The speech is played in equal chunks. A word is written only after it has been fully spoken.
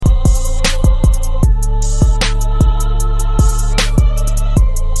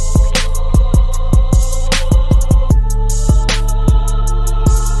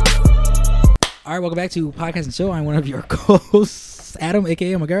Welcome back to Podcast and Chill. I'm one of your co-hosts, Adam,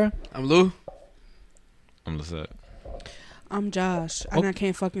 aka Magara. I'm Lou. I'm Lisette. I'm Josh, and I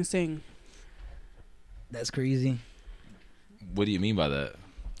can't fucking sing. That's crazy. What do you mean by that?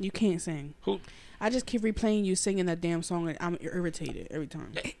 You can't sing. Who? I just keep replaying you singing that damn song, and I'm irritated every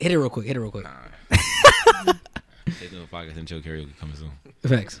time. Hit it real quick. Nah. There's no PodcastNChill karaoke coming soon.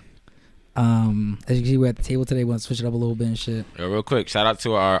 Facts. As you can see, we're at the table today. We want to switch it up a little bit and shit. Yo, real quick, shout out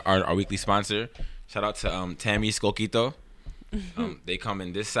to our weekly sponsor. Shout out to Tammy's Coquito. They come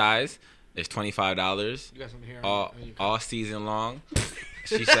in this size. It's $25. You got some hair all season long.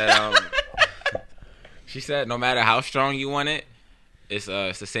 She said no matter how strong you want it, it's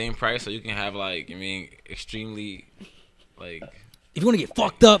the same price. So you can have extremely like. If you want to get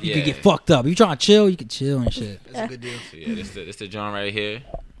fucked up, you can get fucked up. If you trying to chill, you can chill and shit. That's a good deal. So yeah, this the John right here.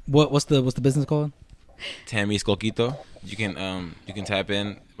 What's the business called? Tammy's Coquito. You can tap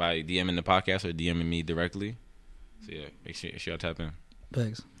in by DMing the podcast or DMing me directly. So yeah, make sure y'all tap in.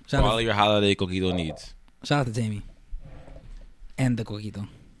 Thanks. For all of your holiday Coquito needs. Shout out to Tammy and the Coquito.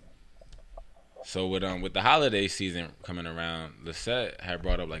 So with the holiday season coming around, Lisette had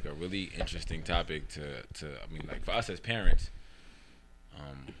brought up like a really interesting topic to for us as parents.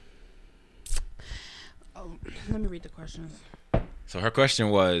 Let me read the questions. So her question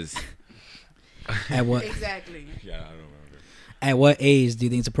was, At what Exactly. yeah, I don't remember. At what age do you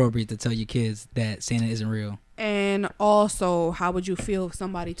think it's appropriate to tell your kids that Santa isn't real? And also, how would you feel if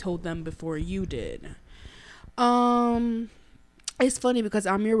somebody told them before you did? It's funny because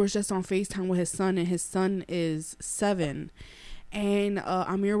Amir was just on FaceTime with his son, and his son is 7. And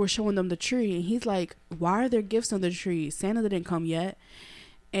Amir was showing them the tree, and he's like, "Why are there gifts on the tree? Santa didn't come yet."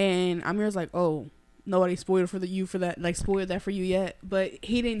 And Amir's like, "Oh, nobody spoiled for that for you yet." But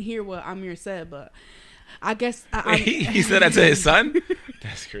he didn't hear what Amir said. But I guess He said that to his son.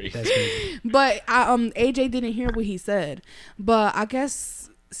 That's crazy. But AJ didn't hear what he said. But I guess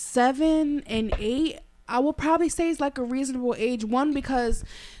 7 and 8, I will probably say is like a reasonable age. One, because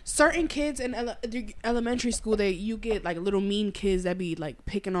certain kids in elementary school, you get like little mean kids that be like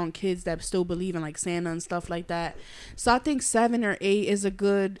picking on kids that still believe in like Santa and stuff like that. So I think 7 or 8 is a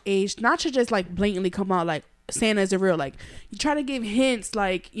good age, not to just like blatantly come out like Santa isn't real. Like you try to give hints,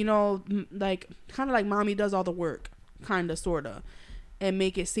 like, you know, like kind of like mommy does all the work, kind of, sort of, and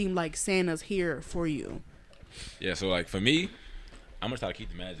make it seem like Santa's here for you. Yeah. So like for me, I'm gonna try to keep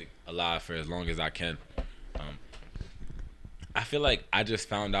the magic alive for as long as I can. I feel like I just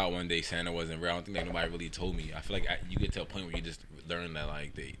found out one day Santa wasn't real. I don't think that nobody really told me. I feel like you get to a point where you just learn that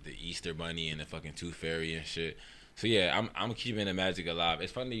like the Easter Bunny and the fucking Tooth Fairy and shit. So yeah, I'm keeping the magic alive.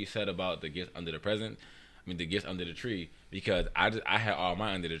 It's funny you said about the gift under the present. The gift under the tree, because I had all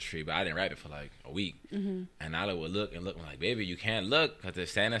mine under the tree, but I didn't wrap it for like a week. And I would look and I'm like, baby, you can't look, because if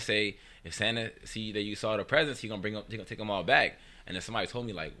Santa see that you saw the presents, he gonna take them all back. And then somebody told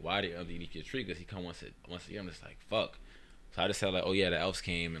me like, why they underneath your tree? Because he come once a year. I'm just like, fuck. So I just said like, oh yeah, the elves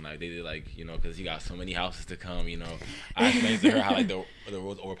came, and like they did, like, you know, because he got so many houses to come, you know. I explained to her how like the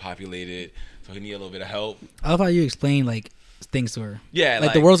world's overpopulated, so he need a little bit of help. I love how you explain like things to her. Yeah,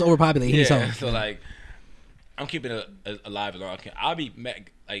 like the world's overpopulated. Yeah, so like I'm keeping it alive as long as I can. I'll be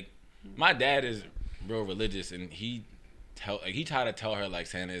like, my dad is real religious, and he tried to tell her like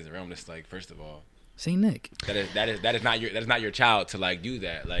Santa is real. I'm just like, first of all, Saint Nick. That is not your child to like do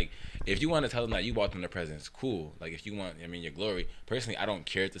that. Like, if you want to tell them that you bought them the presents, cool. Like, if you want, your glory. Personally, I don't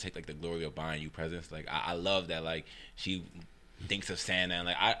care to take like the glory of buying you presents. Like, I love that like she thinks of Santa, and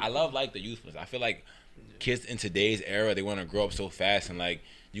like I love like the youthfulness. I feel like kids in today's era, they want to grow up so fast, and like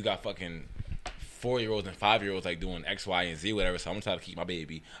you got fucking 4-year-olds and 5-year-olds like doing X, Y, and Z, whatever. So I'm gonna try to keep my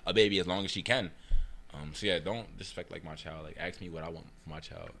baby a baby as long as she can. So yeah, don't disrespect like my child. Like, ask me what I want for my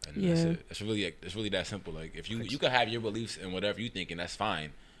child, and that's it. It's really that simple. Like, if you can have your beliefs and whatever you think, and that's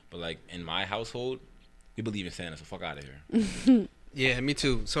fine. But like in my household, we believe in Santa, so fuck out of here. Yeah, me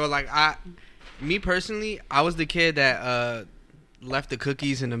too. So like me personally, I was the kid that left the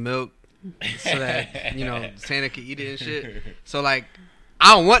cookies in the milk so that, you know, Santa could eat it and shit. So like,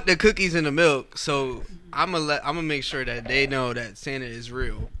 I don't want the cookies in the milk, so I'm gonna make sure that they know that Santa is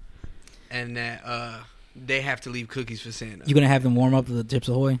real, and that they have to leave cookies for Santa. You gonna have them warm up the Chips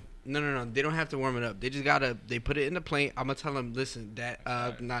Ahoy? No. They don't have to warm it up. They just they put it in the plate. I'm gonna tell them, listen,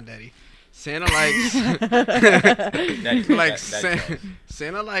 not Daddy. Santa likes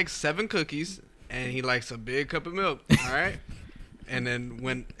Santa likes 7 cookies, and he likes a big cup of milk. All right. And then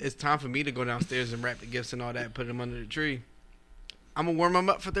when it's time for me to go downstairs and wrap the gifts and all that, put them under the tree, I'm gonna warm them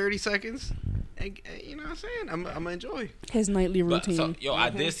up for 30 seconds. And, you know what I'm saying? I'm gonna enjoy his nightly routine. I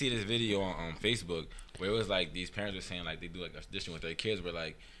did see this video on Facebook where it was like these parents were saying like they do like a tradition with their kids where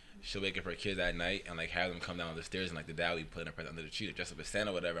like she'll wake up her kids at night and like have them come down the stairs and like the dad will be putting a present under the tree to dress up as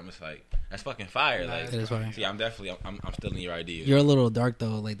Santa or whatever. I'm just like, that's fucking fire. Like, That is fire. See, I'm still in your idea. You're a little dark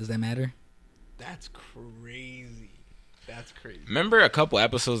though. Like, does that matter? That's crazy. That's crazy. Remember a couple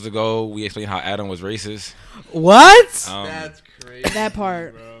episodes ago we explained how Adam was racist. What? That's crazy. That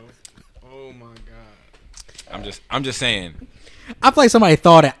part, bro. Oh my god. I'm just saying. I feel like somebody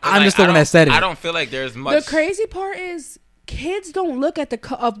thought it. I'm just the one that said it. I don't feel like there's much. the crazy part is kids don't look at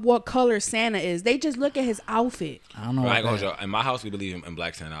of what color Santa is. They just look at his outfit. I don't know. Bro, I About ain't gonna that. joke. In my house, we believe in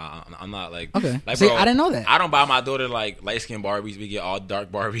Black Santa. I'm not like Okay. Like, See, bro, I didn't know that. I don't buy my daughter like light skinned Barbies. We get all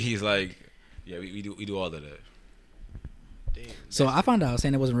dark Barbies. Like, yeah, we do all of that. Damn. So I found out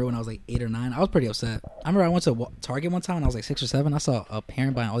Santa wasn't real when I was like 8 or 9. I was pretty upset. I remember I went to Target one time when I was like 6 or 7. I saw a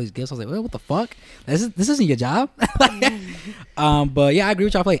parent buying all these gifts. I was like, well, what the fuck? This isn't your job. But yeah, I agree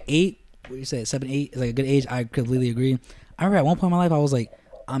with you. I feel like 8, what you said, 7, 8 is like a good age. I completely agree. I remember at one point in my life, I was like,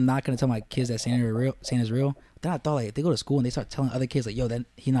 I'm not going to tell my kids that Santa's real. Then I thought, like, if they go to school and they start telling other kids, like, yo, that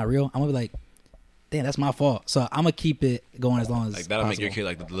he's not real, I'm going to be like, damn, that's my fault. So I'm going to keep it going as long as Like, that'll possible. make your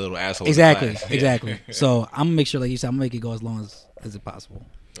kid like the little asshole. Exactly, in class. exactly. So I'm going to make sure, like you said, I'm going to make it go as long as it possible.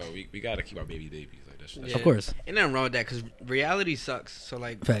 Bro, we gotta keep our babies. Like that's Yeah. Of course. Ain't nothing wrong with that because reality sucks. So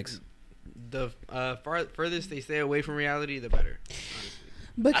like Facts. the furthest they stay away from reality, the better. Honestly.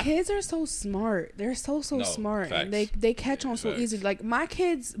 But kids are so smart. They're so No, smart. facts. And they catch on so Facts. easy. Like my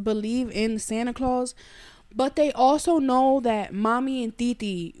kids believe in Santa Claus, but they also know that mommy and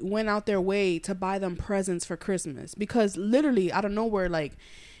Titi went out their way to buy them presents for Christmas. Because literally out of nowhere, like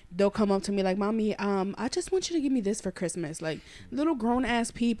they'll come up to me like, mommy, I just want you to give me this for Christmas. Like little grown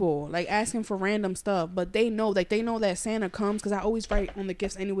ass people like asking for random stuff, but they know that Santa comes because I always write on the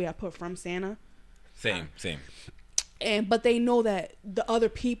gifts anyway. I put from Santa. Same. But they know that the other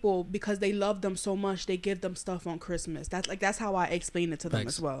people, because they love them so much, they give them stuff on Christmas. That's how I explain it to them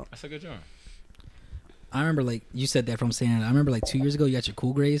Thanks. as well. That's a good job. I remember, like, you said that from Santa. I remember, like, 2 years ago, you got your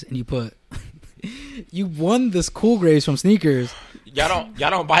Cool Grays, and you put... you won this Cool Grays from Sneakers. Y'all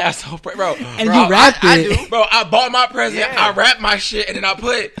don't buy yourself, bro. And bro, you wrapped I it. do, bro. I bought my present. Yeah. I wrapped my shit, and then I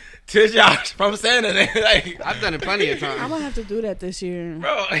put to Josh from Santa. Like, I've done it plenty of I'm times. gonna have to do that this year.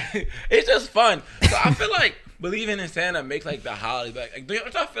 bro, it's just fun. So I feel like believing in Santa makes like the holidays. Like,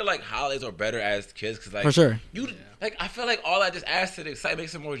 don't I feel like holidays are better as kids? Cause like For sure. like I feel like all that just adds to the excitement,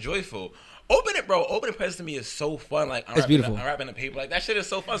 makes it more joyful. Opening presents to me is so fun. Like It's beautiful. I'm wrapping the paper. Like that shit is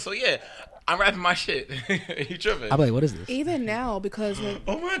so fun. So yeah, I'm wrapping my shit. You tripping? I'm like, what is this? Even now, because when,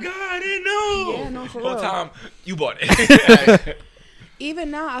 Oh my god, I didn't know. Yeah, no, for Whole real. time you bought it.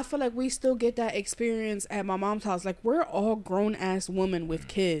 even now, I feel like we still get that experience at my mom's house. Like we're all grown ass women with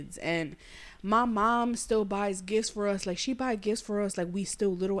kids, and my mom still buys gifts for us. Like she buys gifts for us like we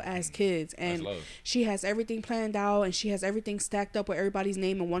still little ass kids, and love. she has everything planned out, and she has everything stacked up with everybody's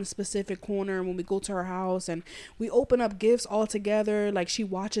name in one specific corner. And when we go to her house and we open up gifts all together, like she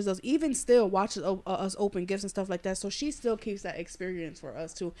watches us, even still watches us open gifts and stuff like that. So she still keeps that experience for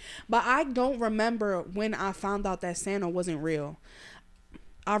us too. But I don't remember when I found out that Santa wasn't real.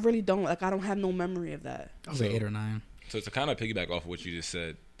 I really don't. Like I don't have no memory of that. I was like 8 or 9. So to kind of piggyback off of what you just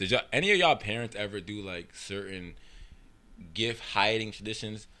said, did any of y'all parents ever do like certain gift hiding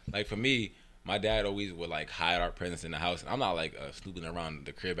traditions? Like for me, my dad always would like hide our presents in the house, and I'm not like snooping around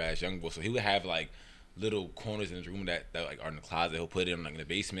the crib ass young boy, so he would have like little corners in his room that like are in the closet. He'll put it in like in the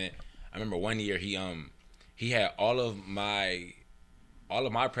basement. I remember one year he had all of my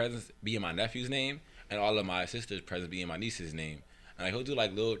presents be in my nephew's name, and all of my sister's presents be in my niece's name. And like he'll do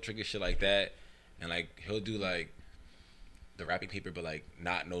like little tricky shit like that, and like he'll do like the wrapping paper but like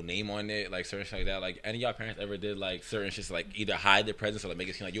not no name on it, like certain shit like that. Like any of y'all parents ever did like certain shit to, like either hide their presents or like make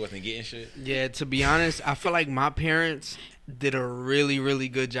it seem like you wasn't getting shit? Yeah, to be honest, I feel like my parents did a really, really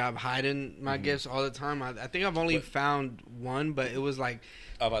good job hiding my gifts all the time. I think I've only found one, but it was like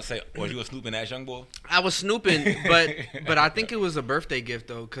I was about to say, was you a snooping ass young boy? I was snooping, but I think it was a birthday gift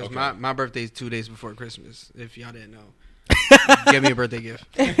though, because Okay. my birthday is 2 days before Christmas. If y'all didn't know, give me a birthday gift.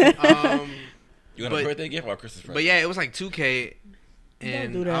 You got a birthday gift or a Christmas present? But yeah, it was like $2K,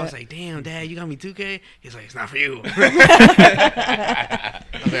 and Don't do I was that. like, "Damn, Dad, you got me $2K." He's like, "It's not for you." I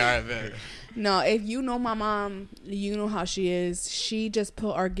was like, "All right, bet." No, if you know my mom, you know how she is. She just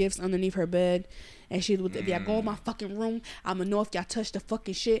put our gifts underneath her bed. And she would, if y'all go in my fucking room, I'ma know if y'all touch the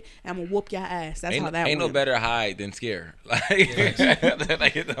fucking shit, I'm gonna whoop y'all ass. That's how that ain't went. no better hide than scare.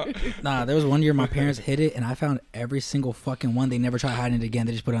 Like, you know. Nah, there was one year my parents hid it, and I found every single fucking one. They never tried hiding it again.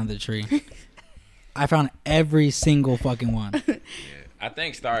 They just put it under the tree. I found every single fucking one. I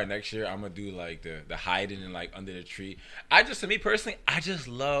think starting next year, I'm gonna do like the hiding and like under the tree. To me personally, I just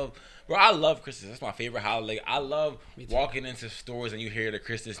love, bro. I love Christmas. That's my favorite holiday. I love walking into stores and you hear the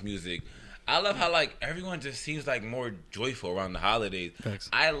Christmas music. I love how like everyone just seems like more joyful around the holidays. Thanks.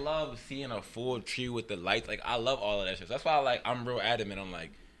 I love seeing a full tree with the lights. Like I love all of that shit. So that's why I'm real adamant on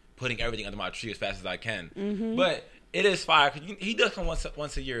like putting everything under my tree as fast as I can. Mm-hmm. But it is fire. Cause he does come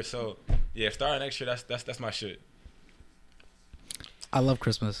once a year. So yeah, starting next year, that's my shit. I love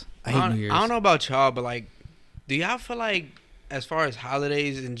Christmas. I hate New Year's. I don't know about y'all, but like, do y'all feel like, as far as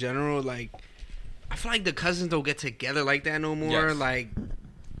holidays in general, like, I feel like the cousins don't get together like that no more. Yes. Like,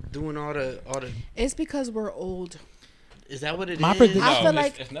 doing all the. It's because we're old. Is that what it My is? prediction- I feel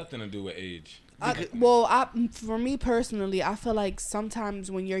like it's nothing to do with age. For me personally, I feel like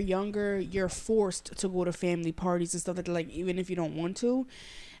sometimes when you're younger, you're forced to go to family parties and stuff like that, like even if you don't want to.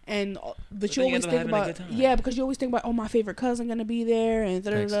 But you always think about because you always think about my favorite cousin gonna be there and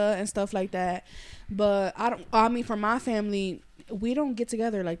and stuff like that. But I mean for my family, we don't get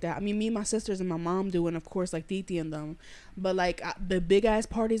together like that. I mean me, my sisters, and my mom do, and of course like Titi and them. But like the big ass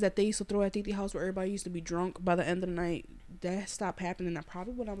parties that they used to throw at Titi's house where everybody used to be drunk by the end of the night, that stopped happening.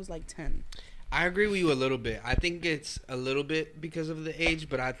 Probably when I was like 10. I agree with you a little bit. I think it's a little bit because of the age,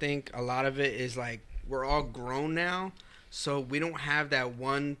 but I think a lot of it is like we're all grown now. So we don't have that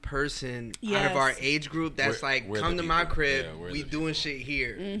one person out of our age group that's we're come to my crib. Yeah, we doing shit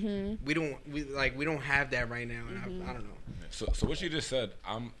here. Mm-hmm. We don't have that right now, and I don't know. So what you just said,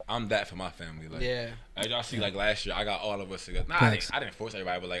 I'm that for my family. Like, as y'all see, like last year, I got all of us together. I didn't force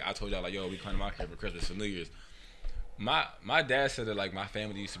everybody, but like I told y'all, like yo, we come to my crib for Christmas for New Year's. My dad said that like my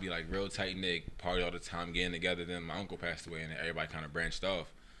family used to be like real tight knit, party all the time, getting together. Then my uncle passed away, and then everybody kind of branched off.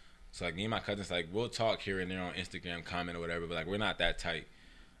 So like me and my cousins, like we'll talk here and there on Instagram, comment or whatever, but like we're not that tight.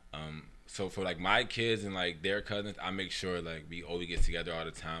 So for like my kids and like their cousins, I make sure like we always get together all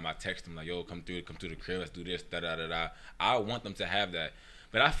the time. I text them like, yo, come through the crib, let's do this, da da da da. I want them to have that,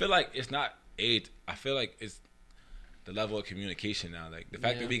 but I feel like it's not age. I feel like it's the level of communication now. Like the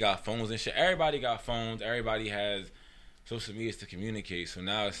fact that we got phones and shit. Everybody got phones. Everybody has social media to communicate. So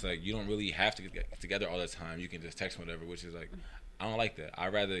now it's like you don't really have to get together all the time. You can just text whatever, which is like. I don't like that.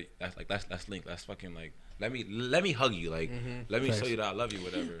 I'd rather let's link. Let's fucking like let me hug you. Like let me show you that I love you.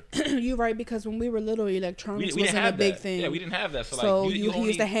 Whatever. You're right, because when we were little, electronics wasn't a big thing. Yeah, we didn't have that. So like you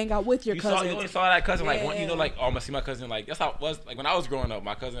used to hang out with your cousin. You only saw that cousin like you know like I'm gonna see my cousin like that's how it was like when I was growing up.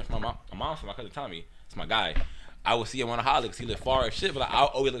 My cousin from my mom's from my cousin Tommy. It's my guy. I would see him on a holiday because he lived far as shit, but like, I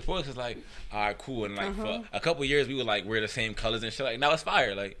always look forward to it. It's like, all right, cool. And like for a couple of years, we would like wear the same colors and shit. Like now it's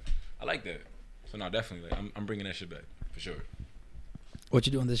fire. Like I like that. So no, definitely, like I'm bringing that shit back for sure. What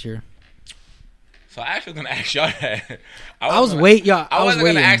you doing this year? So I actually was gonna ask y'all that. I was waiting. I wasn't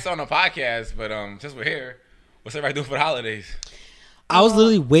gonna ask on the podcast, but since we're here, what's everybody doing for the holidays? I was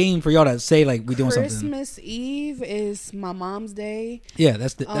literally waiting for y'all to say like we doing something. Christmas Eve is my mom's day. Yeah,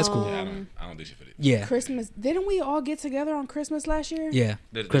 that's cool. Yeah, I don't do shit for it. Yeah. Christmas. Didn't we all get together on Christmas last year? Yeah.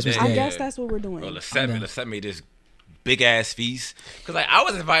 Christmas I Day. guess that's what we're doing. Bro, Lisette made this big ass feast because like I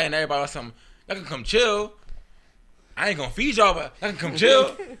was inviting everybody on something. Y'all can come chill. I ain't gonna feed y'all, but I can come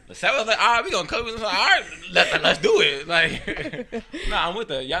chill. Lisette was like, all right, we gonna come. Like, all right, let's do it. Like, nah, I'm with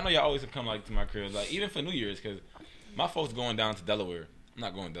that. Y'all know y'all always come like to my crib, like even for New Year's, because my folks going down to Delaware. I'm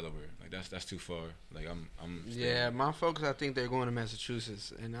not going to Delaware. Like that's too far. Like I'm. Yeah, my folks, I think they're going to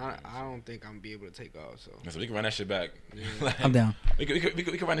Massachusetts, and I don't think I'm gonna be able to take off. So we can run that shit back. Yeah. Like, I'm down. We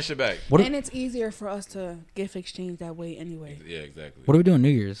can run this shit back. And it's easier for us to gift exchange that way anyway. Yeah, exactly. What are we doing New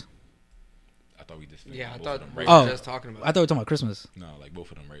Year's? I thought we just. Yeah, I both thought of them we right were now. just talking about. I thought we were talking about Christmas. No, like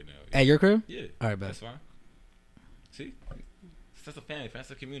both of them right now. At your crib? Yeah. All right, bet. That's fine. See, that's a family, that's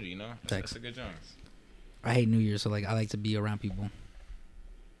a community, you know. That's a good job. I hate New Year's, so like I like to be around people.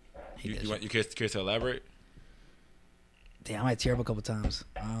 You care to elaborate? Damn, I might tear up a couple times.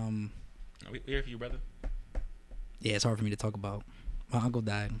 We here for you, brother. Yeah, it's hard for me to talk about. My uncle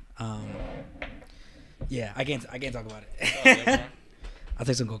died. Yeah, I can't talk about it. I'll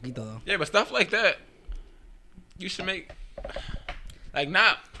take some coquito though. Yeah, but stuff like that, you should make. Like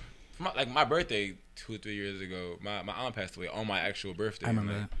not, like my birthday 2 or 3 years ago. My aunt passed away on my actual birthday. I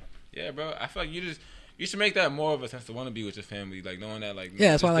remember like, that. Yeah, bro. I feel like you should make that more of a sense to want to be with your family, like knowing that like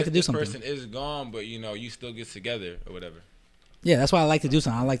yeah, that's why I like to do something. This person is gone, but you know you still get together or whatever. Yeah, that's why I like to do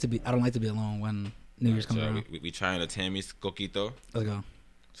something. I don't like to be alone when New Year's comes around. We trying a Tammy's coquito. Let's go.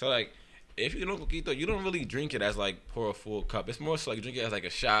 So like, if you know coquito, you don't really drink it as like pour a full cup. It's more so like drink it as like a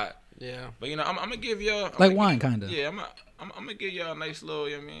shot. Yeah. But you know, I'm gonna give you like wine, kind of. Yeah, I'm gonna give you a nice little.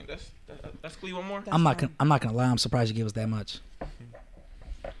 You know what I mean, that's cool. You want more? I'm not gonna lie. I'm surprised you gave us that much.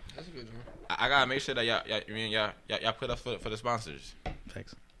 That's a good one. I gotta make sure that y'all put up for the sponsors.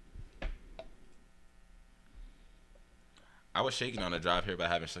 Thanks. I was shaking on the drive here, but I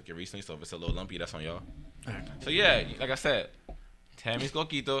haven't shook it recently, so if it's a little lumpy, that's on y'all. All right. So yeah, like I said, Tammy's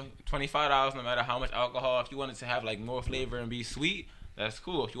Coquito, $25, no matter how much alcohol. If you wanted to have like more flavor and be sweet, that's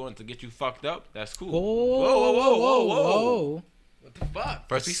cool. If you wanted to get you fucked up, that's cool. Whoa. What the fuck?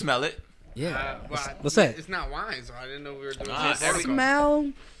 First we smell it. Yeah. Well, Let's say. it's not wine, so I didn't know we were doing Ah, this. there we go.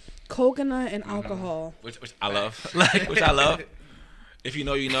 Smell coconut and alcohol. Which I love. Like, which I love. If you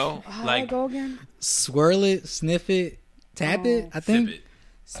know, you know. How Like, I go again? Swirl it, sniff it, tap it. I think. sip it.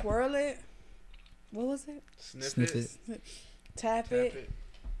 Swirl it. What was it? Sniff it. Tap it.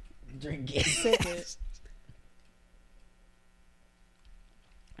 Drink it. Sip it.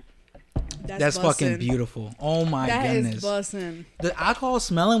 That's fucking beautiful. Oh my That goodness. is bussin'. The alcohol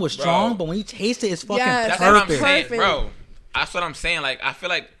smelling was Bro. strong, but when you taste it, it's fucking Yes, That's what I'm perfect. saying, Perfect. bro. That's what I'm saying. Like, I feel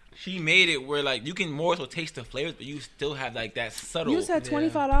like she made it where like you can more so taste the flavors, but you still have like that subtle. You said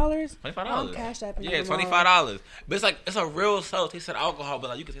 $25? $25. I'm cash apping Yeah, tomorrow. $25. But it's like it's a real subtle taste of the alcohol, but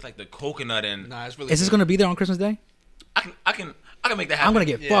like you can taste like the coconut and Nah, it's really Is this good. gonna be there on Christmas Day? I can make that happen. I'm gonna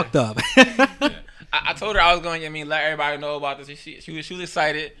get Yeah. fucked up. Yeah. I told her I was going. I mean, let everybody know about this. She was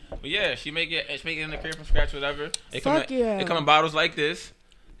excited, but yeah, she make it in the crib from scratch, whatever. They come Fuck yeah. They come in bottles like this.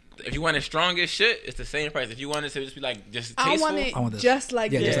 If you want it strong as shit, it's the same price. If you want it to just be like just I tasteful, want it I want this. just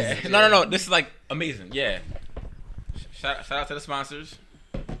like Yeah, this. just like yeah. No. This is like amazing. Yeah. Shout out to the sponsors.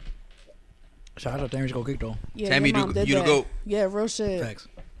 Shout out to Tammy's Coquito. Yeah, Tammy, your mom you did the that. goat. Yeah, real shit. Facts.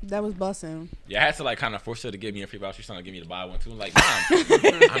 That was bussin'. Yeah, I had to like kind of force her to give me a free bottle. She's trying to give me to buy one too. I'm like, Mom,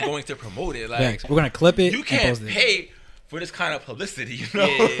 I'm going to promote it. Like, Facts. We're gonna clip it. you and can't post it. pay for this kind of publicity, you know?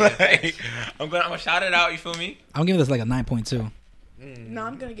 Yeah. Like, I'm gonna shout it out. You feel me? I'm giving this like a 9.2. No,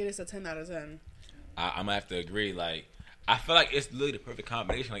 I'm gonna get this a 10 out of 10. I'm gonna have to agree. Like, I feel like it's literally the perfect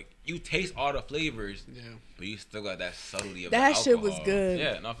combination. Like, you taste all the flavors, Yeah. but you still got that subtlety of That the shit was alcohol. good.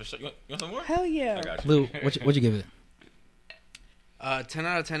 Yeah, no, for sure. You want some more? Hell yeah. I got you. Lou, what'd you give it? 10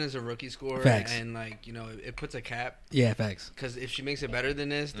 out of 10 is a rookie score. Facts. And, like, you know, it puts a cap. Yeah, facts. Because if she makes it better than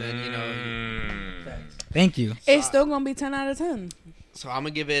this, then, you know. Facts. Thank you. It's still gonna be 10 out of 10. So I'm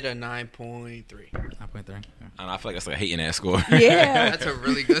going to give it a 9.3. 9.3. I feel like that's like a hating ass score. Yeah. That's a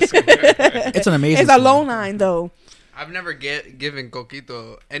really good score. It's an amazing. It's a score. low 9 though. I've never given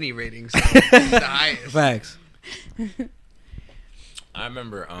Coquito any rating, so it's the highest. Facts. I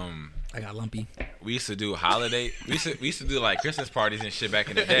remember I got lumpy. we used to do holiday. We used to do like Christmas parties and shit back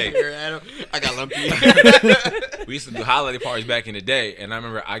in the day. I got lumpy. We used to do holiday parties back in the day, and I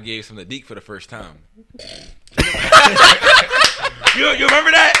remember I gave some to Deke for the first time. you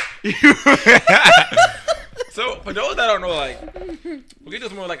remember that? So for those that don't know, like, Coquito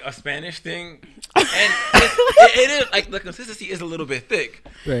is more like a Spanish thing, and it is like the consistency is a little bit thick.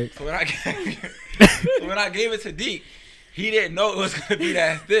 Right. So when I gave it to Deke, he didn't know it was gonna be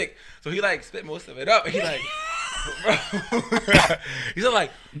that thick, so he like spit most of it up, and he like, bro, he's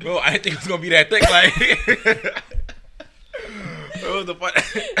like, bro, I didn't think it was gonna be that thick, like.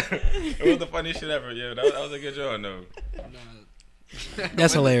 It was the funniest shit ever. Yeah, that was a good joke, though.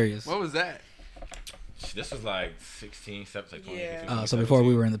 That's hilarious. What was that? This was like 16, 17, like Yeah. So before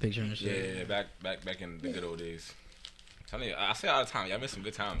we were in the picture and shit. Yeah, back in the good old days. I'm telling you, I say all the time, y'all miss some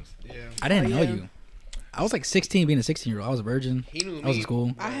good times. Yeah. I didn't know yeah. you. I was like 16 being a 16-year-old. I was a virgin. He knew I was me. in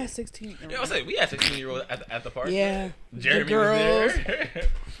school. I had 16. Yeah, I was like, we had 16-year-olds at the party. Yeah. Jeremy The girls. was there.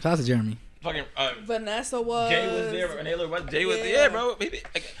 Shout out to Jeremy. Fucking Vanessa was. Jay was there. Renee was. Jay was Yeah. there, bro. Maybe.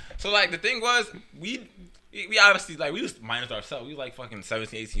 Like, so like the thing was, we obviously like we was minors ourselves. We was like fucking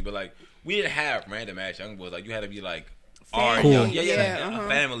 17, 18, but like we didn't have random ass young boys. Like you had to be like our Family. young, Cool. yeah, Uh-huh. a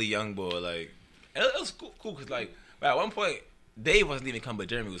family young boy. Like and it was cool because like at one point Dave wasn't even coming, but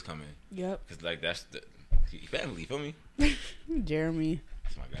Jeremy was coming Yep. because like that's the family. You feel me? Jeremy.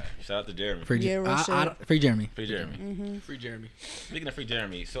 That's my guy. Shout out to Jeremy. Free, Yeah, real shit. free Jeremy. Free Jeremy. Mm-hmm. Free Jeremy. Speaking of free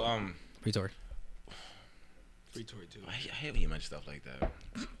Jeremy, so Free Tori. Free Tory too. I hate when you mention stuff like that.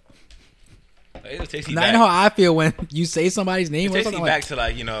 Like, it takes you Now back. you know how I feel when you say somebody's It name or takes something me like, back to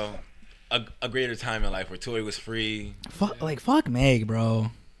like a greater time in life where Tory was free. fuck Meg, bro.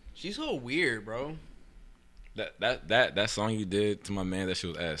 She's so weird, bro. That song you did to my man, that shit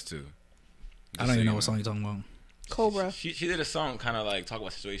was ass too. I don't even know what song you're talking about. Cobra. She did a song kind of like talk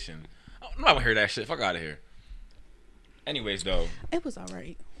about the situation. I'm not gonna hear that shit. Fuck out of here. Anyways though, It was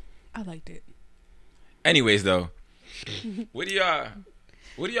alright. I liked it. what do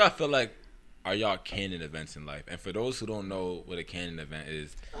y'all feel like are y'all canon events in life? And for those who don't know what a canon event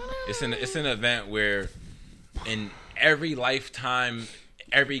is, it's an event where in every lifetime,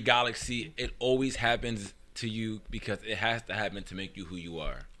 every galaxy, it always happens to you because it has to happen to make you who you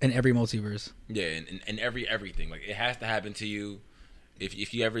are. In every multiverse. Yeah, and everything. Like, it has to happen to you.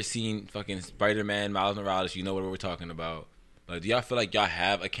 If you ever seen fucking Spider-Man, Miles Morales, you know what we're talking about. Like, do y'all feel like y'all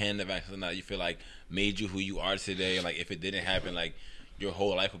have a canon event that you feel like made you who you are today? And like, if it didn't happen, like, your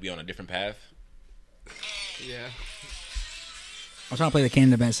whole life would be on a different path? Yeah. I'm trying to play the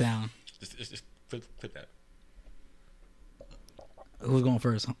canon event sound. Just clip that. Who's going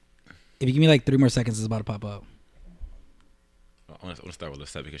first? If you give me like 3 more seconds, it's about to pop up. I want to start with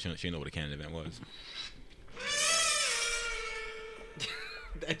Lisette because she didn't know what a canon event was.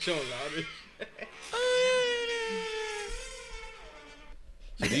 That show louder.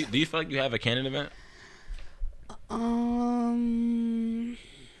 So do you feel like you have a canon event?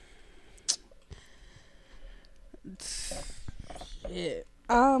 Shit.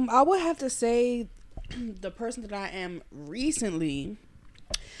 I would have to say the person that I am recently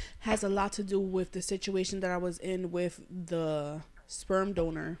has a lot to do with the situation that I was in with the sperm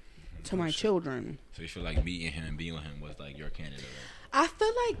donor to my children. So you feel like meeting him and being with him was like your canon event? I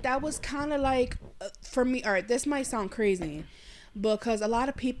feel like that was kind of like, for me, all right, this might sound crazy, because a lot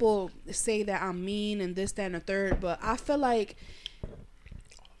of people say that I'm mean and this, that, and the third, but I feel like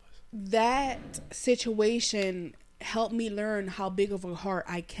that situation helped me learn how big of a heart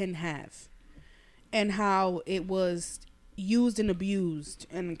I can have and how it was used and abused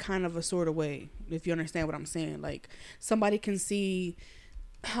in kind of a sort of way, if you understand what I'm saying. Like, somebody can see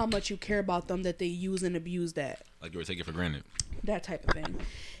how much you care about them that they use and abuse that. Like you were taking for granted. That type of thing.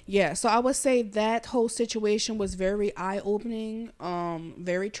 Yeah, so I would say that whole situation was very eye-opening,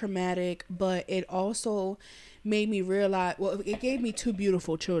 very traumatic, but it also made me realize, well, it gave me 2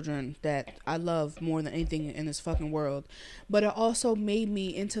 beautiful children that I love more than anything in this fucking world, but it also made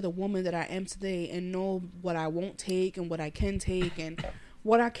me into the woman that I am today and know what I won't take and what I can take and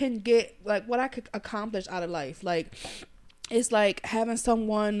what I can get, like what I could accomplish out of life. Like, it's like having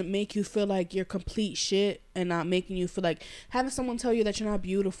someone make you feel like you're complete shit and not making you feel like, having someone tell you that you're not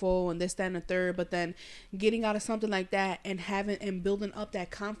beautiful and this, that, and the third, but then getting out of something like that and having and building up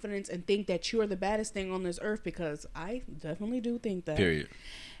that confidence and think that you are the baddest thing on this earth, because I definitely do think that. Period.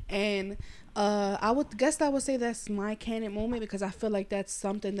 And I would guess I would say that's my canon moment, because I feel like that's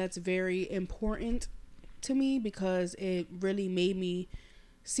something that's very important to me, because it really made me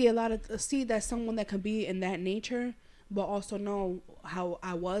see that someone that can be in that nature, but also know how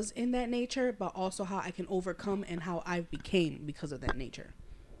I was in that nature, but also how I can overcome and how I became because of that nature.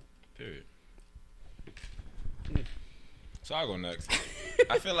 Period. So I'll go next.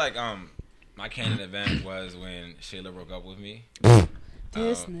 I feel like my canon event was when Shayla broke up with me.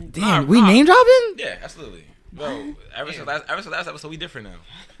 This nigga. Damn, we name dropping? Yeah, absolutely. Bro, ever since last episode, we different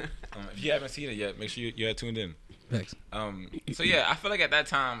now. If you haven't seen it yet, make sure you had tuned in. Thanks. So yeah, I feel like at that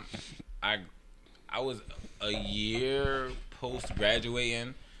time, I was a year post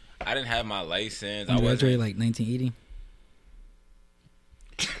graduating. I didn't have my license. I graduated like 1980.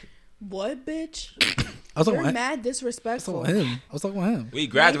 What, bitch? I was talking You're about mad disrespectful. I was talking about him. We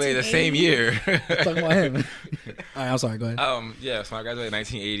graduated the same year. I was talking about him. All right, I'm sorry. Go ahead. Yeah, so I graduated in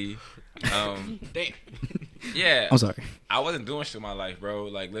 1980. Damn. Yeah. I'm sorry. I wasn't doing shit in my life, bro.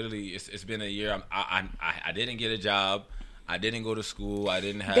 Like, literally, it's been a year. I didn't get a job. I didn't go to school. I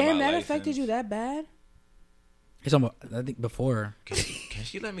didn't have Damn, my that license. affected you that bad? You're talking about, I think before. Can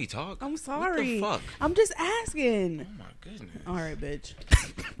she let me talk? I'm sorry. What the fuck? I'm just asking. Oh, my goodness. All right, bitch.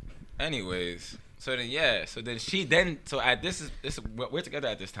 Anyways, so then we're together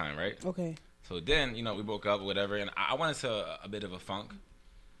at this time, right? Okay. So then, we broke up or whatever, and I went into a bit of a funk.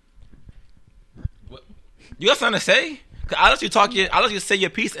 What? You got something to say? Cause I let you say your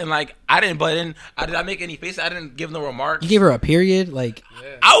piece, and like I didn't butt in. Did I make any face? I didn't give no remarks. You gave her a period, like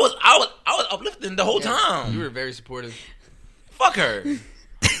Yeah. I was uplifting the whole time. You were very supportive. Fuck her.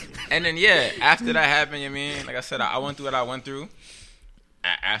 And then after that happened, like I said, I went through what I went through.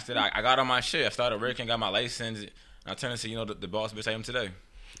 After that, I got on my shit. I started working, got my license, and I turned into the boss bitch I am today.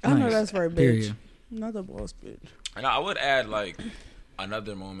 I know Nice. that's right, bitch. Period. Another boss bitch. And I would add like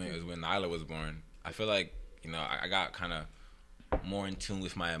another moment is when Nyla was born. I feel like I got kind of more in tune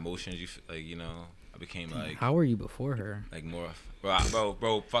with my emotions. I became like. How were you before her? Like more,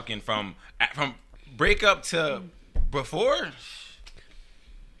 bro, fucking from breakup to before.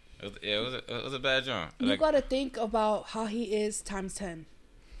 It was a bad job. You gotta think about how he is times 10.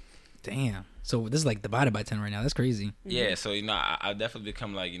 Damn. So this is like divided by 10 right now. That's crazy. Yeah, so I definitely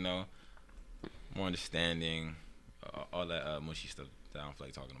become like more understanding, all that mushy stuff that I don't feel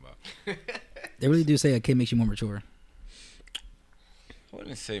like talking about. They really do say a kid makes you more mature. I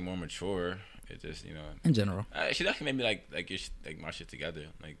wouldn't say more mature. It just in general. she definitely made me like get my shit together.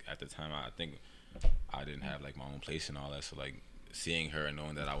 Like at the time, I think I didn't have like my own place and all that. So like seeing her and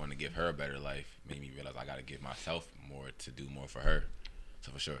knowing that I want to give her a better life made me realize I got to give myself more to do more for her.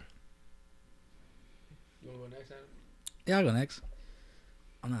 So for sure. You want to go next, Adam? Yeah, I'll go next.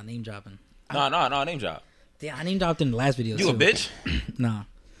 I'm not name dropping. No, name drop. Yeah, I name dropped in the last video. You a too. bitch? Nah.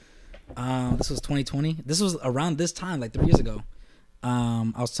 This was 2020. This was around this time, like 3 years ago.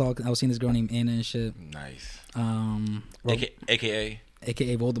 I was seeing this girl named Anna and shit. Nice.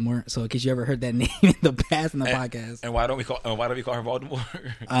 AKA Voldemort. So in case you ever heard that name in the past in the podcast. And why do we call her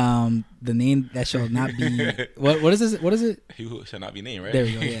Voldemort? The name that shall not be what is this? What is it? He who shall not be named, right? There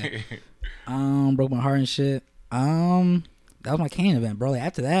we go, yeah. Broke my heart and shit. That was my Canon event, bro. Like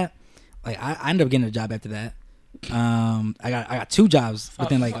after that, like I ended up getting a job after that. I got 2 jobs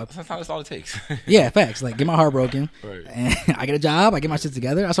within like sometimes that's all it takes. yeah, facts. Like get my heart broken, right. and I get a job. I get my shit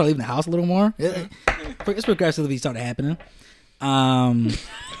together. I started leaving the house a little more. It's progressively started happening.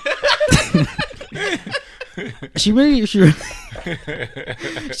 She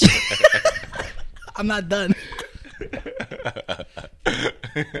I'm not done.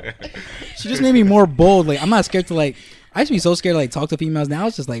 She just made me more bold. Like I'm not scared to like. I used to be so scared to like talk to females. Now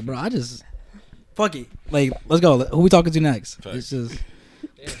it's just like, bro, I just fuck it. Like let's go. Who we talking to next? Fact. It's just.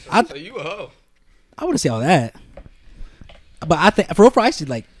 Damn, so you a hoe? I wouldn't say all that, but I think for I actually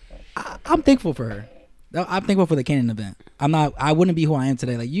like. I'm thankful for her. I'm thankful for the Canon event. I wouldn't be who I am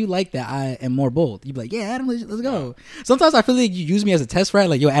today. Like you like that I am more bold. You'd be like, yeah, Adam, let's go. Sometimes I feel like you use me as a test rat.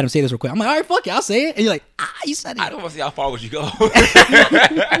 Like, yo, Adam, say this real quick. I'm like, all right, fuck it, I'll say it. And you're like, you said it. I don't want to see how far would you go. See,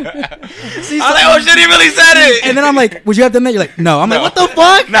 I'm like, oh shit, he really said it. And then I'm like, would you have done that? You're like, no. I'm like, what the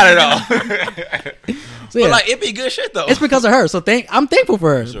fuck? Not at all. So, yeah, but like, it'd be good shit though. it's because of her. So I'm thankful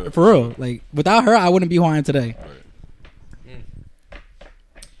for her. Sure. For real. Like without her, I wouldn't be who I am today.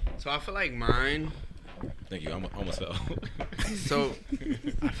 So I feel like mine. Thank you. I almost fell. So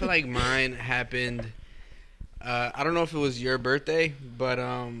I feel like mine happened. I don't know if it was your birthday, but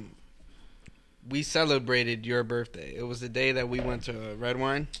we celebrated your birthday. It was the day that we went to Red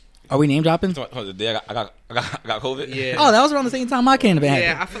Wine. Are we name dropping? So, the day I got COVID. Yeah. Oh, that was around the same time my Canon event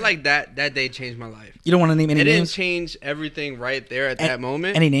happened. Yeah, I feel like that day changed my life. You don't want to name any It didn't names? change everything right there at that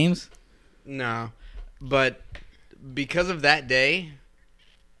moment. Any names? No, but because of that day,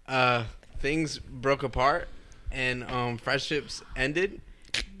 things broke apart and friendships ended.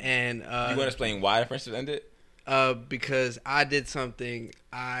 And You want to explain why friendships ended? Because I did something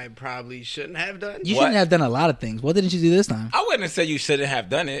I probably shouldn't have done. You shouldn't have done a lot of things. What didn't you do this time? I wouldn't have said you shouldn't have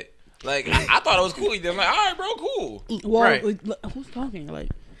done it. Like I thought it was cool. I'm like, all right, bro, cool. Well, Right. who's talking? Like,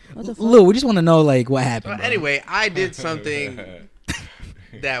 what the fuck? Lou, we just want to know like what happened. But bro. anyway, I did something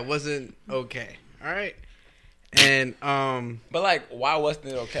that wasn't okay. All right. And But like, why wasn't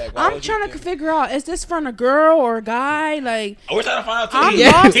it okay? Why I'm trying to figure out, is this from a girl or a guy? Like, we're trying to find out too. I'm Yeah.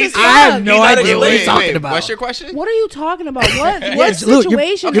 lost as I have fuck. no He's not idea what explaining. he's talking about. What's your question? What are you talking about? What Yes, Lou, you're-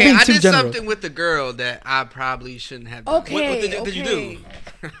 situation? You're Okay, being I too did general. something with the girl that I probably shouldn't have done. Okay. What did you do?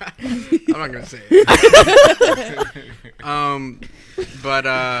 I'm not gonna say it. But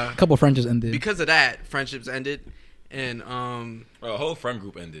A couple friendships ended. because of that, friendships ended, and Bro, a whole friend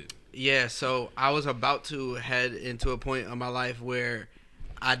group ended. yeah. So I was about to head into a point of my life where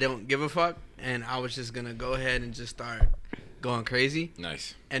I don't give a fuck, and I was just gonna go ahead and just start going crazy.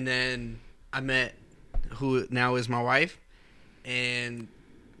 Nice. And then I met who now is my wife, and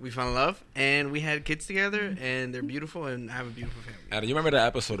we fell in love, and we had kids together, and they're beautiful, and I have a beautiful family. Adam, you remember that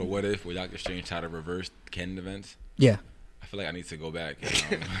episode of What If where Dr. Strange tried to reverse Canon events? Yeah. I feel like I need to go back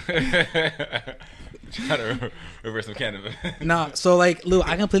and try to reverse some Canon events. No, so like Lou,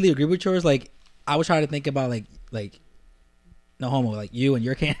 I completely agree with yours. Like I was trying to think about like no homo, like you and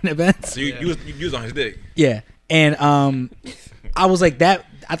your Canon events. So you was on his dick. Yeah. And I was like that.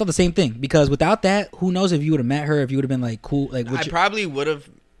 I thought the same thing because without that, who knows if you would have met her, if you would have been like cool, like I probably would have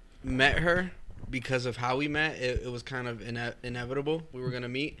met her because of how we met. It was kind of inevitable. We were gonna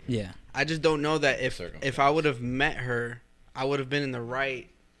meet. yeah. I just don't know that if I would have met her, I would have been in the right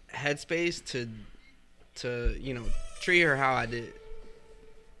headspace to treat her how I did.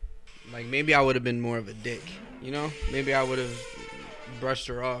 Like maybe I would have been more of a dick, you know? Maybe I would have brushed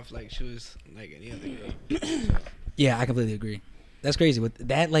her off like she was like any other girl. Yeah, I completely agree. That's crazy. With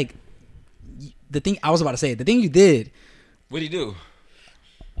that, like the thing I was about to say, the thing you did, What'd he do?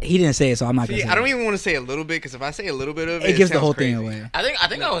 he didn't say it, so I'm not gonna See, say I don't it. even want to say a little bit because if I say a little bit of it, It gives the sounds whole crazy. thing away. I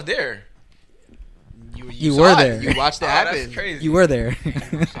think I was there. You saw were it. there. You watched it Oh, happen. that's crazy. You were there.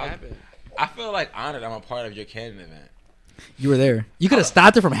 It happened. I feel like honored I'm a part of your Canon event. You were there. You could have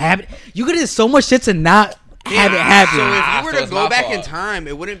stopped it from happening. You could have did so much shit to not have it happen. So if you So were to it's go my back in fault. time,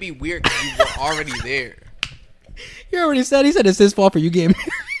 it wouldn't be weird because you were already there. You already said. He said it's his fault for you getting.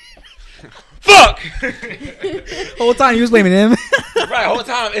 fuck? Whole time you was blaming him. Right, whole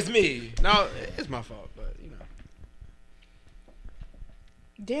time it's me. No, it's my fault, but you know.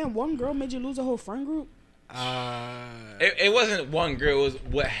 Damn, one girl made you lose a whole friend group? It wasn't one girl. It was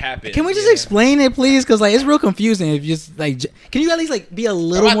what happened. Can we just explain it, please? Because like it's real confusing. If you just like, can you at least like be a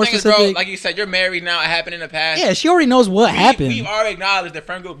little more specific? Is, bro, like you said, you're married now. It happened in the past. Yeah, she already knows what happened. We've already acknowledged the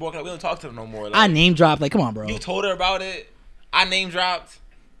friend group broke up. We don't talk to them no more. Like, I name dropped. Like, come on, bro. You told her about it. I name dropped.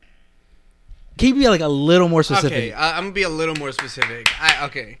 Can you be like a little more specific? Okay, I'm gonna be a little more specific.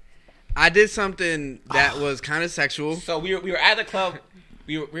 I did something that was kind of sexual. So we were at the club.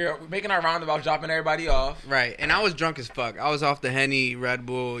 We were making our roundabout, dropping everybody off. Right, and I was drunk as fuck. I was off the Henny, Red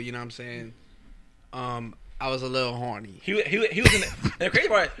Bull. You know what I'm saying? I was a little horny. He was in the crazy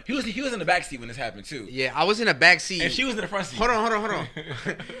part. He was in the back seat when this happened too. Yeah, I was in the back seat, and she was in the front seat. Hold on. All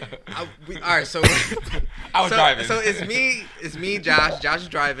right, so I was driving. So it's me, Josh. Josh is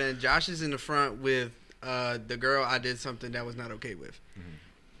driving. Josh is in the front with the girl I did something that was not okay with. Mm-hmm.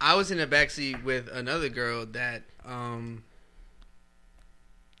 I was in the back seat with another girl that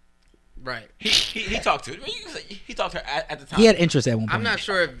right. He talked to her. He talked to her at the time. He had interest at one point. I'm not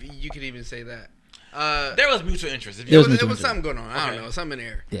sure if you could even say that. There was mutual interest. There was something going on. I don't know. Something in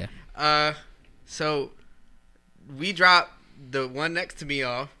the air. Yeah. So we dropped the one next to me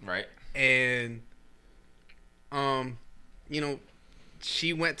off. Right. And, you know,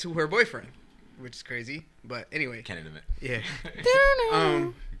 she went to her boyfriend, which is crazy. But anyway. Can't admit.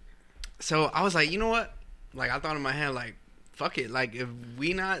 Yeah. So I was like, you know what? Like, I thought in my head, like, fuck it. Like, if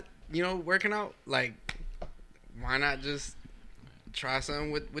we not, you know, working out, like, why not just try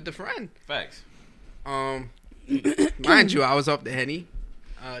something with the friend? Facts. Mind you, I was off the Henny,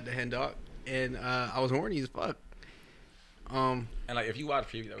 the Hen Dog, and I was horny as fuck. And like if you watch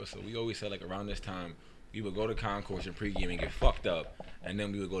previous episodes, we always said like around this time we would go to concourse and pregame and get fucked up, and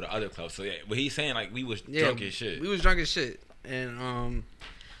then we would go to other clubs. So yeah, but he's saying like we was drunk as shit. We was drunk as shit, and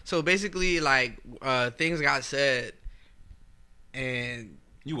so basically like things got said, and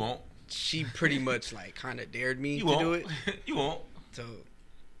you won't. She pretty much like kind of dared me to do it. You won't. So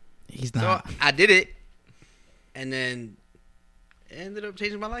he's not. So I did it, and then it ended up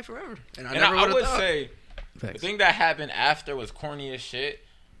changing my life forever. And I would say the thing that happened after was corny as shit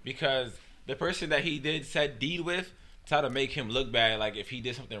because the person that he said deed with tried to make him look bad, like if he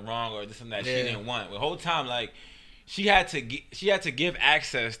did something wrong or did something that she didn't want. The whole time, like she had to give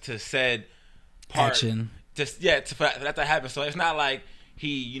access to said part, action. For that to happen. So it's not like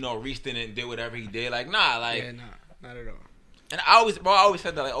he reached in and did whatever he did. Like not at all. And I always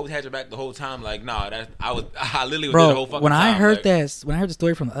said that, like, always had your back the whole time. Like, nah, I literally was there the whole fucking time. When I heard the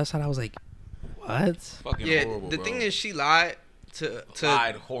story from the other side, I was like, what? Fucking horrible, the bro. thing is, she lied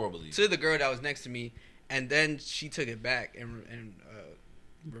lied horribly to the girl that was next to me, and then she took it back and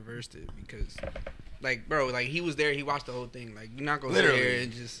reversed it because, like, bro, like he was there, he watched the whole thing. Like, you're not gonna sit here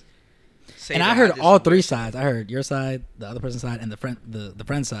and just say. And I heard all three sides. I heard your side, the other person's side, and the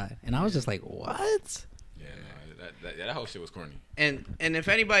friend side, and I was just like, what? That whole shit was corny. And if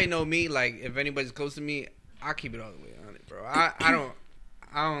anybody know me, like if anybody's close to me, I keep it all the way on it, bro. I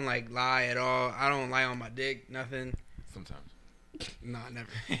don't like lie at all. I don't lie on my dick, nothing. Sometimes. Nah, never.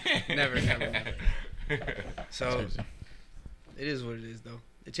 never. So it is what it is, though.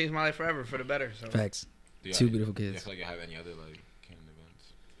 It changed my life forever for the better. So facts. Two beautiful kids. I feel like you have any other like canon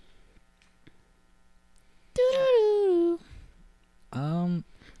events?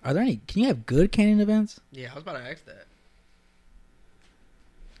 Are there any? Can you have good canon events? Yeah, I was about to ask that.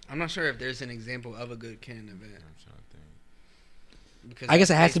 I'm not sure if there's an example of a good canon event. I'm trying to think. Because I guess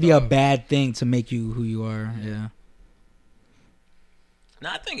it has to be a bad thing to make you who you are. Yeah. No,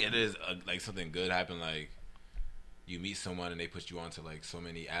 I think it is like something good happened. Like you meet someone and they put you onto like so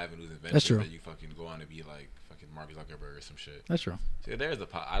many avenues and ventures that you fucking go on to be like fucking Mark Zuckerberg or some shit. That's true. So there's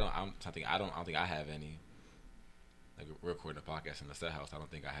I don't think I have any. Like we're recording a podcast in the set house. I don't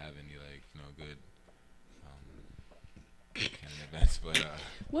think I have any like good canon events. But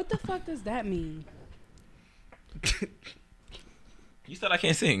what the fuck does that mean? You said I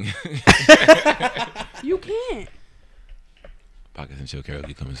can't sing. You can't. PodcastNChill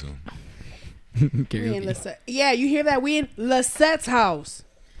karaoke coming soon. We in Lisette. Yeah, you hear that? We in Lisette's house.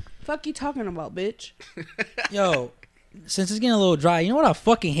 Fuck you talking about, bitch? Yo, since it's getting a little dry, you know what I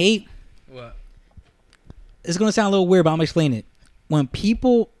fucking hate? What? It's gonna sound a little weird, but I'm gonna explain it. When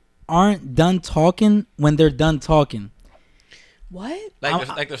people aren't done talking when they're done talking. What?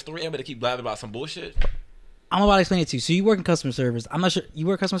 Like there's three of them that keep blabbing about some bullshit. I'm about to explain it to you. So you work in customer service. I'm not sure you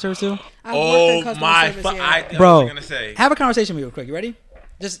work customer service too. I worked in customer service, yeah. Bro, I was gonna say. Have a conversation with me real quick. You ready?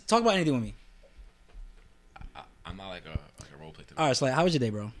 Just talk about anything with me. I'm not like a role play. All right, so like, how was your day,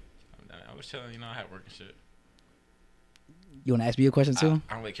 bro? was chilling. You know, I had work and shit. You want to ask me a question too?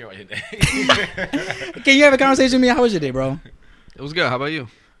 I don't really care about your day. Can you have a conversation with me? How was your day, bro? It was good. How about you?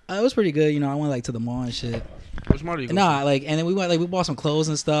 It was pretty good. You know, I went like to the mall and shit. Which mall do you go? Nah, like, and then we went like we bought some clothes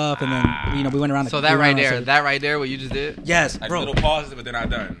and stuff, and then you know we went around. So that right there, what you just did? Yes, Like bro. little pauses, but they're not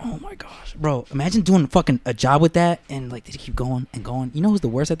done. Oh my gosh, bro! Imagine doing fucking a job with that, and like they just keep going and going. You know who's the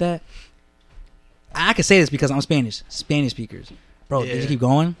worst at that? I can say this because I'm Spanish speakers, bro. They just keep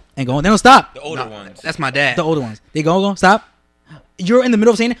going and going. They don't stop. The older ones. That's my dad. The older ones. They go, stop. You're in the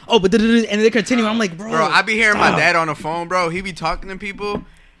middle of saying, oh, but and they continue. I'm like, bro, I be hearing stop. my dad on the phone, bro. He be talking to people,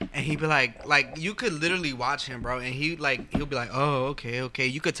 and he be like you could literally watch him, bro, and he'll be like, oh, okay.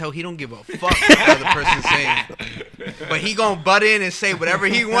 You could tell he don't give a fuck what the other person's saying, but he gonna butt in and say whatever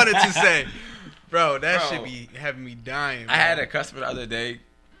he wanted to say, bro. That should be having me dying. Bro. I had a customer the other day,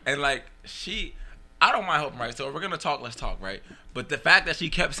 and like I don't mind helping, right? So if we're gonna talk, let's talk, right? But the fact that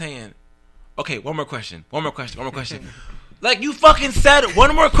she kept saying, okay, one more question. Like, you fucking said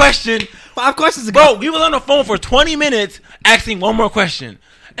one more question 5 questions ago. Bro, we was on the phone for 20 minutes asking one more question.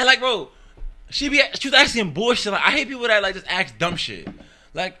 And, like, bro, she was asking bullshit. Like, I hate people that, like, just ask dumb shit.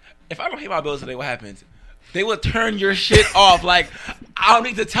 Like, if I don't pay my bills today, what happens? They will turn your shit off. Like, I don't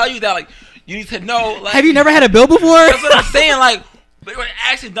need to tell you that. Like, you need to know. Like, have you never had a bill before? That's what I'm saying. Like, they were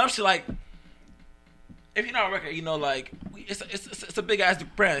asking dumb shit. Like, if you're not a record, you know, like, it's a big-ass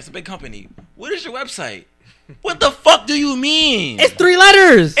brand. It's a big company. What is your website? What the fuck do you mean? It's 3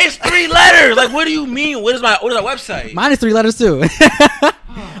 letters. It's 3 letters. Like, what do you mean? What is our website? Mine is 3 letters too.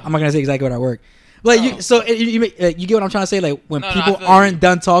 I'm not gonna say exactly what I work. Like, you get what I'm trying to say? Like, when people aren't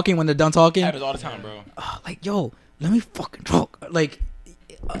done talking, when they're done talking. It happens all the time, bro. Like, yo, let me fucking talk. Like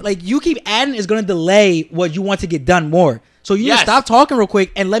you keep adding is gonna delay what you want to get done more. So you need to stop talking real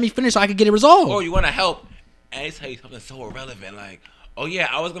quick and let me finish so I can get it resolved. Or you want to help, and they tell you something so irrelevant. Like, oh yeah,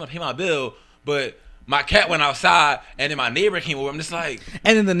 I was gonna pay my bill, but my cat went outside, and then my neighbor came over. I'm just like...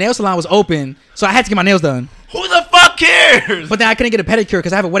 And then the nail salon was open, so I had to get my nails done. Who the fuck cares? But then I couldn't get a pedicure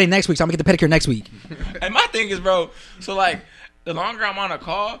because I have a wedding next week, so I'm going to get the pedicure next week. And my thing is, bro, so, like, the longer I'm on a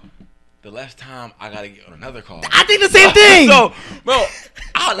call, the less time I got to get on another call. I think the same thing! So, bro,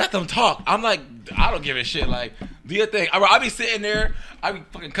 I'll let them talk. I'm like, I don't give a shit. Like, do your thing. I'll be sitting there. I be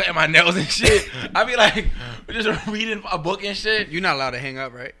fucking cutting my nails and shit. I be like, just reading a book and shit. You're not allowed to hang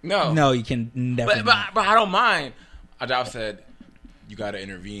up, right? No, you can never. But I don't mind. Our job said, you got to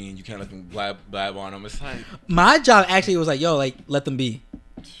intervene. You can't let them blab on them. It's like... My job actually was like, yo, like, let them be.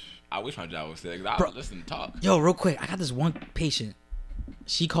 I wish my job was there because I would listen and talk. Yo, real quick, I got this one patient.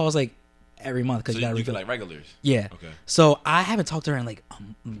 She calls, like, every month because so you feel like regulars. Yeah. Okay. So I haven't talked to her in, like,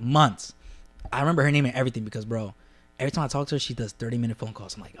 months. I remember her name and everything because, bro... Every time I talk to her, she does 30-minute phone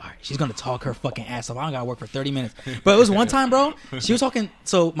calls. I'm like, all right, she's going to talk her fucking ass off. I don't got to work for 30 minutes. But it was one time, bro, she was talking.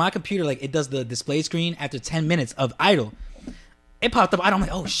 So my computer, like, it does the display screen after 10 minutes of idle. It popped up. I'm like,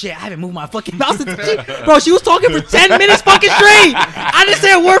 oh, shit, I haven't moved my fucking mouse. Bro, she was talking for 10 minutes fucking straight. I didn't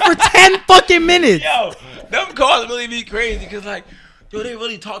say a word for 10 fucking minutes. Yo, them calls really be crazy because, like, yo, they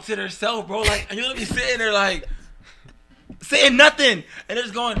really talk to themselves, bro. Like, and you're going to be sitting there, like, saying nothing. And they're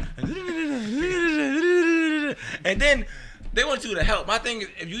just going... And then they want you to help. My thing is,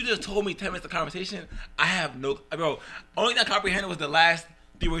 if you just told me 10 minutes of conversation, I have no... Bro, only thing I comprehended was the last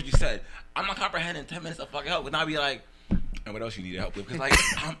 3 words you said. I'm not comprehending 10 minutes of fucking help. But now I'll be like, and what else you need help with? Because, like,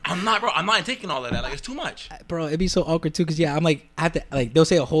 I'm not, bro. I'm not taking all of that. Like, it's too much. Bro, it'd be so awkward, too. Because, yeah, I'm like, I have to... Like, they'll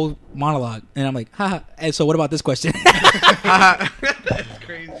say a whole monologue. And I'm like, haha. And so what about this question? That's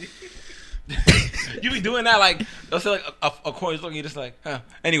crazy. You be doing that, like, they'll say, like, a coin's looking, you're just like, huh.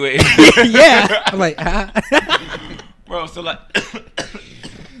 Anyway. Yeah. I'm like, Bro, so, like...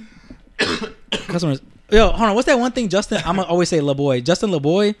 Customers. Yo, hold on. What's that one thing Justin... I'm going to always say LaBoy. Justin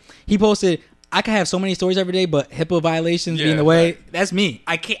LaBoy, he posted, I can have so many stories every day, but HIPAA violations be in the way. Right. That's me.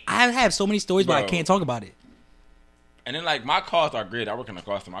 I have so many stories, but I can't talk about it. And then, like, my calls are graded. I work in a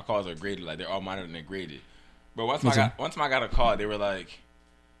call center. My calls are graded. Like, they're all monitored and they're graded. But once I got a call, they were like...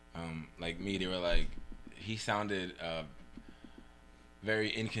 they were like, he sounded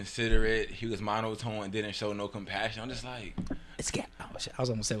very inconsiderate. He was monotone and didn't show no compassion. I'm just like, I was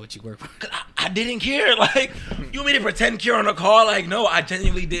almost saying what you work for. I didn't care. Like, you want me to pretend care on a call? Like, no, I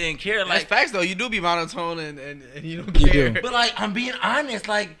genuinely didn't care. Like, that's facts though. You do be monotone and you don't care. You do. But like, I'm being honest.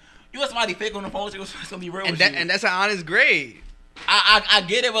 Like, you want somebody fake on the phone, so it's gonna be real with you. And that's an honest grade. I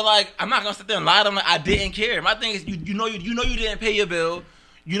get it, but like, I'm not gonna sit there and lie to them. Like, I didn't care. My thing is, you know you didn't pay your bill.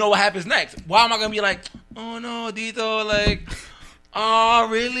 You know what happens next. Why am I gonna be like, oh no, Dito, like, oh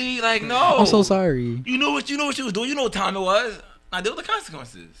really? Like, no. I'm so sorry. You know what she was doing. You know what time it was. I deal with the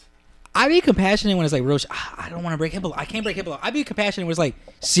consequences. I be compassionate when it's like real. I don't want to break hip. I can't break hip. I be compassionate when it's like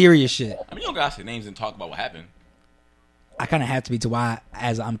serious shit. I mean, you don't gotta say names and talk about what happened. I kind of have to be to why,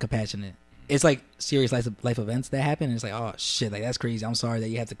 as I'm compassionate. It's like serious life events that happen. And it's like, oh shit, like that's crazy. I'm sorry that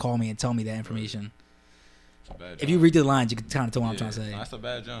you have to call me and tell me that information. If you read the lines, you can kind of tell what I'm trying to say. That's a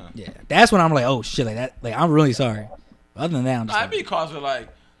bad job. Yeah, that's when I'm like, oh shit, like that. Like I'm really sorry. Other than that, I'm just. I be calls with like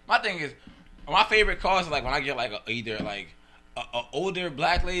my thing is my favorite calls are like when I get like either like a older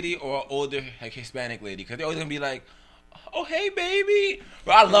black lady or an older like Hispanic lady because they always gonna be like, oh hey baby,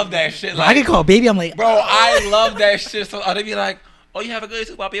 bro. I love that shit. Like, I can call baby. I'm like, bro, I love that shit. So they be like, oh you have a good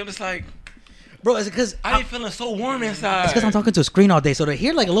too, Bobby. I'm just like. Bro, is it because I be feeling so warm inside? It's because I'm talking to a screen all day, so to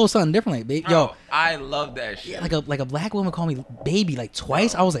hear like a little something different, like, baby, yo, I love that shit. Yeah, like a black woman call me baby like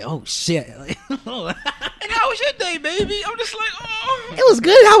twice. I was like, oh shit. Like, and how was your day, baby? I'm just like, oh, it was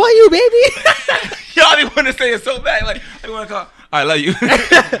good. How about you, baby? Y'all be want to say it so bad, like I want to call. I love you,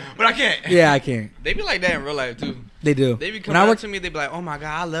 but I can't. Yeah, I can't. They be like that in real life too. They do. They be coming up to me. They be like, oh my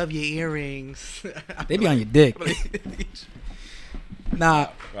god, I love your earrings. They be on your dick. Nah,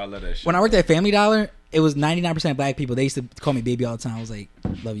 bro, I love that shit. When I worked at Family Dollar, it was 99% black people. They used to call me baby all the time. I was like,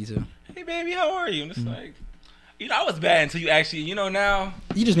 love you too. Hey baby, how are you? I'm just like, you know, I was bad until you actually, you know, now.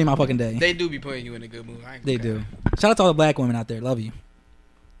 You just made my fucking day. They do be putting you in a good mood. They do. Shout out to all the black women out there. Love you.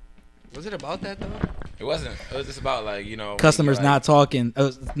 Was it about that though? It wasn't. It was just about like, you know, customers like, not talking.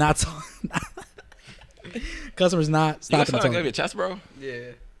 Customers not stopping to talk. You got your chest, bro?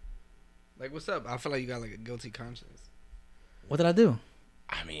 Yeah. Like, what's up? I feel like you got like a guilty conscience. What did I do?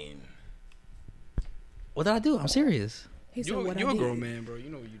 I mean, what did I do? I'm serious. You a grown man, bro. You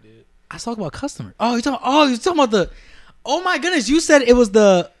know what you did. I was talking about customer. Oh, you're talking about the. Oh my goodness! You said it was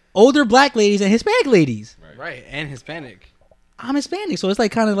the older black ladies and Hispanic ladies. Right, and Hispanic. I'm Hispanic, so it's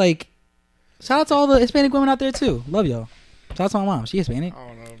like kind of like. Shout out to all the Hispanic women out there too. Love y'all. Shout out to my mom. She Hispanic. I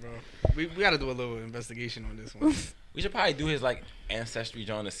don't know, bro. We got to do a little investigation on this one. We should probably do his like ancestry,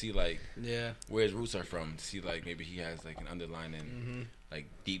 John, to see like where his roots are from. To see like maybe he has like an underlining like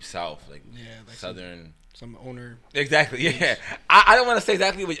deep south, like like southern. Some owner. Exactly. Yeah. I don't want to say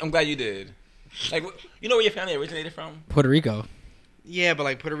exactly, but I'm glad you did. Like, you know where your family originated from? Puerto Rico. Yeah, but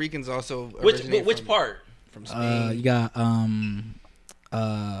like Puerto Ricans also. Which part? From Spain. You got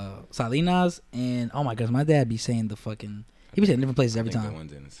Salinas and oh my goodness, my dad be saying the fucking. He be saying different places every time. The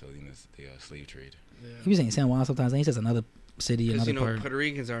ones in Salinas, the slave trade. Yeah. He be saying San Juan sometimes. Then he says another city, another part. Puerto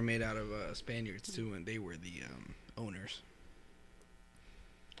Ricans are made out of Spaniards too, and they were the owners.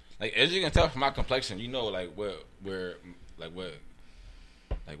 Like as you can tell from my complexion, you know, like what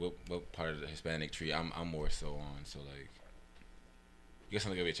part of the Hispanic tree I'm more so on. So like, you got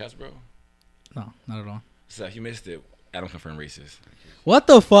something to give your chest, bro? No, not at all. So if you missed it, Adam confirmed racist. What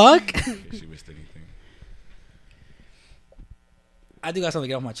the fuck? If you missed anything. I do got something to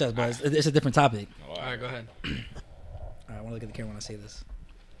get off my chest, but it's a different topic. All right, go ahead. All right, I want to look at the camera when I say this.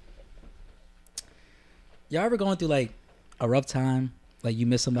 Y'all ever going through like a rough time? Like you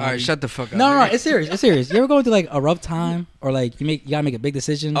miss somebody? All right, shut the fuck up. No, it's serious. It's serious. You ever going through like a rough time, or like you gotta make a big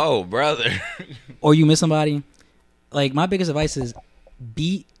decision? Oh, brother. Or you miss somebody? Like my biggest advice is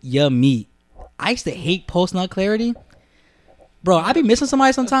beat your meat. I used to hate post nut clarity, bro. I be missing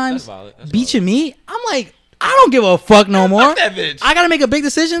somebody sometimes. That's beat your meat. I'm like, I don't give a fuck no more. Fuck that bitch. I gotta make a big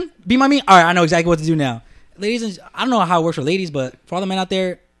decision. Be my meat. All right, I know exactly what to do now, ladies. And I don't know how it works for ladies, but for all the men out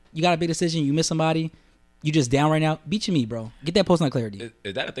there, you got a big decision. You miss somebody. You just down right now. Beat your meat, bro. Get that post nut clarity.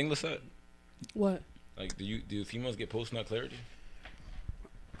 Is that a thing, Lisette? What? Like, do females get post nut clarity?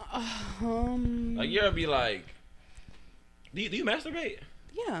 Like, you ever be like, do you masturbate?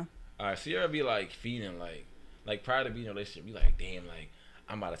 Yeah. All right, so you ever be like feeling like prior to being in a relationship, you like, damn, like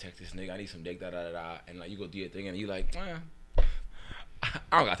I'm about to text this nigga, I need some dick, da da da, and like you go do your thing, and you like, I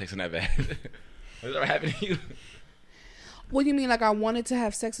don't got texting that bad. Has that ever happened to you? What do you mean? Like I wanted to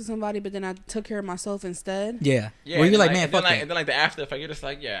have sex with somebody, but then I took care of myself instead? Yeah. Where you're like, man, fuck that. And then like the after effect, you're just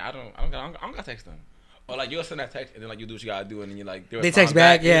like, yeah, I don't got text them. Or like you'll send that text, and then like you do what you gotta do, and then you like they text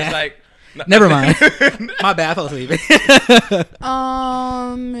back, yeah. It's like. Never mind. My bad. I fell asleep.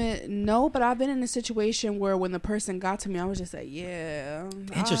 No, but I've been in a situation where when the person got to me, I was just like, yeah.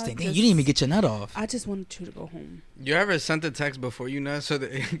 Interesting. Dang, you didn't even get your nut off. I just wanted you to go home. You ever sent a text before you nut so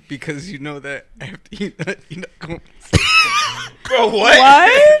that because you know that after you nut, you're not going. Bro,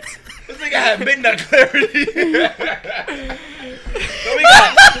 what? This nigga had midnight clarity. So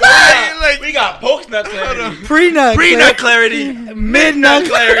we got post nut clarity, Pre-nut clarity, mid-nut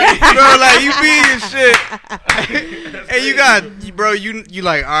clarity. Bro, like you be your shit. And you got, bro, you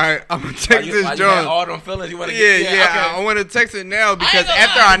like, all right, I'm gonna text this Why you joint. had all them feelings you want to Yeah, get? yeah. Okay. I want to text it now because ain't gonna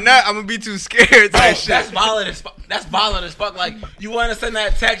after lie. I nut, I'm gonna be too scared. Bro, Type shit. that's violent as fuck. That's violent as fuck. Like, you want to send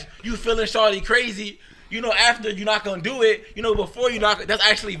that text, you feeling shawty crazy. You know, after you're not gonna do it. You know, before you're not. That's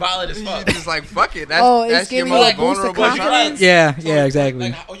actually violent as You fuck. just like fuck it. That's, Oh, it's that's your giving you most a boost of vulnerable confidence? time. Yeah, So, yeah, exactly.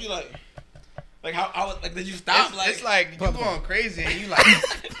 Like, how you like how like did you stop? It's like you going crazy and you like,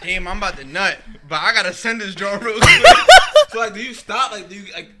 damn, I'm about to nut, but I gotta send this joint real quick. So like, do you stop? Like, do you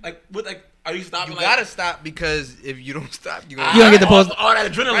like what like? Are you stopping? You like, gotta stop because if you don't stop, you You gonna get the post- all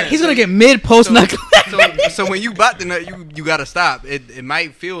that adrenaline. He's gonna get mid-post nut. So when you about to nut, you gotta stop. It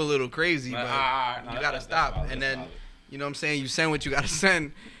might feel a little crazy, but no, you gotta stop. valid, And that's then valid. you know what I'm saying, you send what you gotta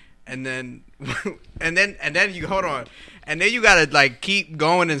send, and then and then you hold on, and then you gotta like keep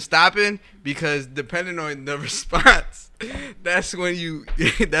going and stopping because depending on the response, that's when you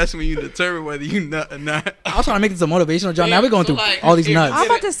determine whether you nut or not. I was trying to make this a motivational job. Now we're going So, through like, all these if- nuts. I'm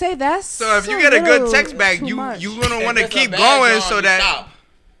about to say that's So if you get a good text back, too you much. gonna want to If it's a keep bad going drawing, so you that stop.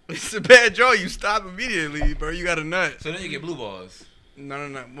 it's a bad draw. You stop immediately, bro. You got to nut. So then you get blue balls.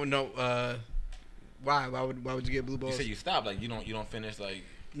 No. Well, no. Why? Why would you get blue You balls? say you stop. Like you don't finish. Like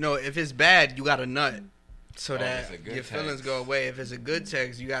No, if it's bad, you got to nut so Oh, that it's a good your feelings text. go away. If it's a good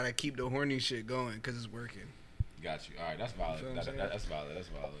text, you got to keep the horny shit going because it's working. got you. All right, that's valid. You feel what I'm That's valid. That's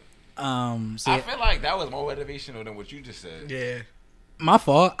valid. So I feel like that was more motivational than what you just said. Yeah. my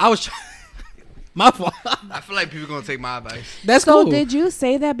fault. I was my fault. I feel like people gonna take my advice. That's So cool. did you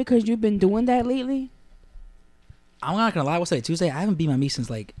say that because you've been doing that lately? I'm not gonna lie. What's today? Tuesday. I haven't beat my meat since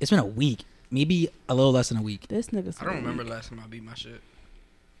like it's been a week, maybe a little less than a week. This nigga's. I don't remember last time I beat my shit.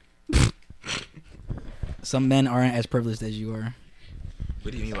 Some men aren't as privileged as you are.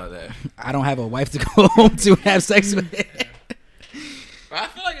 What do you mean by that? I don't have a wife to go home to and have sex with. I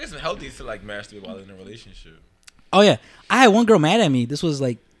feel like it's healthy to like masturbate while in a relationship. Oh yeah, I had one girl mad at me. This was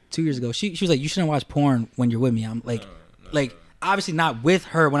like 2 years ago. She was like, "You shouldn't watch porn when you're with me." I'm like, like obviously not with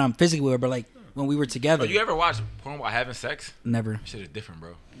her when I'm physically with her, but like when we were together. But you ever watch porn while having sex? Never. That shit is different,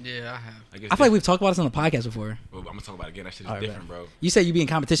 bro. Yeah, I have. Like, I feel like we've talked about this on the podcast before. I'm gonna talk about it again. That shit is All right, different, bet. bro. You said you be in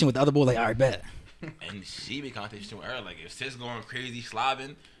competition with the other boy. Like, all right, bet. And she be competition with her. Like if sis going crazy,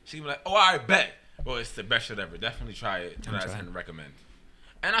 slobbing, she be like, "Oh, I bet." Well, it's the best shit ever. Definitely try it. 10 out of 10 recommend.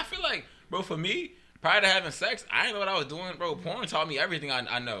 And I feel like, bro, for me, prior to having sex, I didn't know what I was doing, bro. Porn taught me everything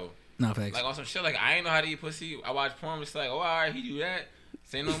I know. No thanks. Like on some shit, like I ain't know how to eat pussy. I watch porn, it's like, oh, all right, he do that.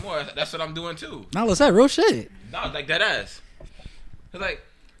 Say no more. That's what I'm doing too. No, let's say real shit. No, like that ass. Cause like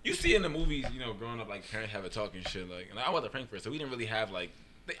you see in the movies, you know, growing up, like parents have a talk and shit. Like, and I was a Frankfurt, so we didn't really have like.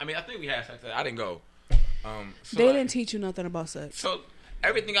 I mean, I think we had sex. I didn't go. So, They like, didn't teach you nothing about sex. So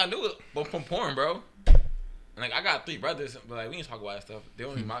everything I knew was from porn, bro. And like I got 3 brothers, but like we didn't talk about that stuff. They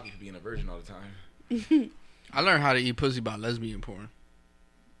only mock you for being a virgin all the time. I learned how to eat pussy by lesbian porn.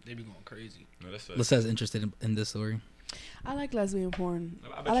 They be going crazy. No, that's Let's say interested in this story. I like lesbian porn.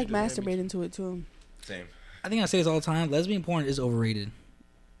 I bet I like you do. masturbating to it too. same. I think I say this all the time. Lesbian porn is overrated.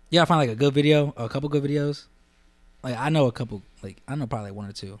 Yeah, I find like a good video, a couple good videos. Like I know a couple, like I know probably like 1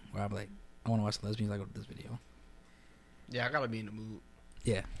 or 2 where I'm like, I want to watch the lesbians. I go to this video. Yeah, I gotta be in the mood.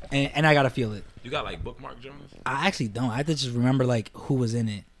 Yeah, and I gotta feel it. You got like bookmark Jones? I actually don't. I have to just remember like who was in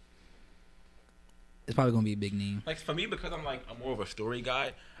it. It's probably gonna be a big name. Like for me, because I'm more of a story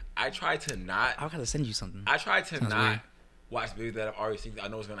guy. I try to not. I gotta send you something. I try to Sounds not weird. watch videos that I've already seen. I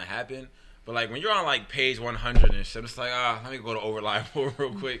know it's gonna happen. But like when you're on like page 100 and shit, I'm just like, let me go to Overlive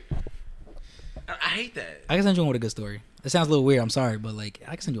real quick. And I hate that. I can send you one with a good story. It sounds a little weird. I'm sorry, but like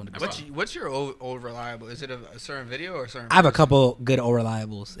I can send you one with a good story. What's your old reliable? Is it a certain video or a certain? I have a couple good old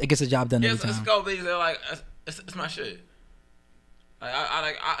reliables. It gets the job done Yeah, every it's time. go videos that are like it's my shit. Like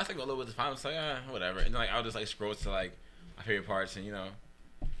I think a little bit of time. It's like whatever, and then, like I'll just like scroll to like my favorite parts and Do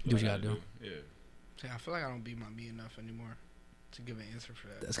what you gotta do. Yeah. See, I feel like I don't beat my meat enough anymore to give an answer for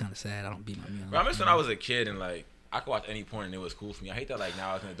that. That's kind of sad. I don't beat my meal. But I miss when I was a kid and like I could watch any porn and it was cool for me. I hate that like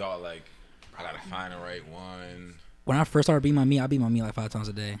now as an adult, like I gotta find the right one. When I first started beating my meat, I beat my meat like 5 times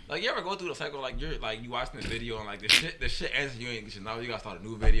a day. Like you ever go through the cycle like you're like you watching this video and like the shit ends and you ain't now you gotta start a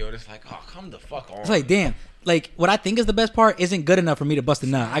new video and it's like, oh, come the fuck on. It's like, damn. Like what I think is the best part isn't good enough for me to bust a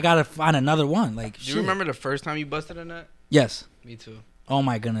nut. I gotta find another one. Like, Do you remember the first time you busted a nut? Yes. Me too. Oh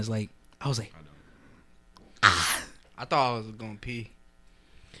my goodness. Like I was like, I thought I was gonna pee.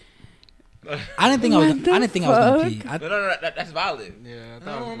 I didn't think I was. What the I didn't think I was gonna pee. No, that's valid. Yeah, I thought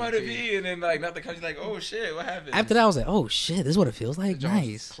I I was don't gonna want to pee. be, and then like nothing comes. You're like, oh shit, what happened? After that, I was like, oh shit, this is what it feels like. The joint was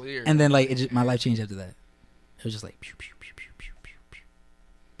Nice. clear. And then like my life changed after that. It was just like, pew, pew, pew, pew, pew, pew, pew.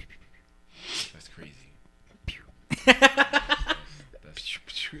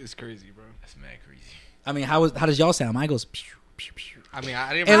 It's crazy, bro. That's mad crazy. I mean, how does y'all sound? Mine goes. Pew, pew, pew. I mean,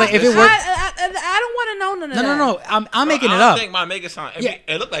 I didn't. And, like, if it listen. worked- I don't want to know none of that. No. I'm making Bro, it I don't up. think mine make it sound.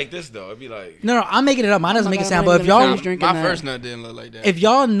 It look like this though. It'd be like. No, I'm making it up. Mine doesn't Oh my make a God, sound. I'm But if not even y'all, finished drinking My that. first nut didn't look like that. if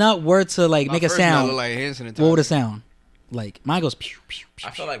y'all nut were to like My make a first nut sound, looked like hand sanitizer. what would it sound? Like mine goes. Pew, pew, pew,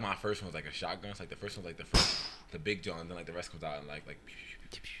 I feel like my first one was like a shotgun. It's like the first one was like the big John, then like the rest comes out and like.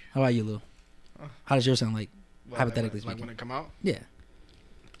 How about you, Lou? How does yours sound like? Well, hypothetically like speaking. when it come out. Yeah.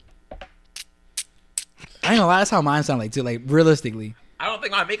 I ain't gonna lie. That's how mine sound like too. Like realistically, I don't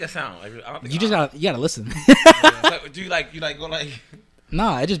think I make a sound. Like I don't think you just gotta listen. Like, do you like go like?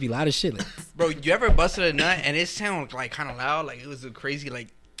 Nah, it just be loud as shit. Like, Bro, you ever busted a nut and it sounded like kind of loud? Like it was a crazy like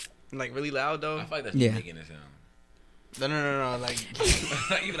really loud though. I feel like that's Yeah. you making it sound. No. Like,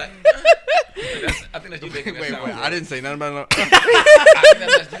 You be like. I think that's you making wait. it sound. bro. I didn't say nothing about I think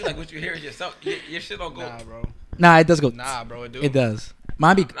that's you, like what you hear is yourself. Your shit don't go. Nah, bro. nah, it does go. Nah, bro. It do. It does.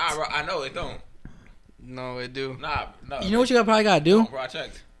 Mine be. Nah, bro. I know it don't. No, it do. Nah, no. You know what you probably gotta do? Bro, I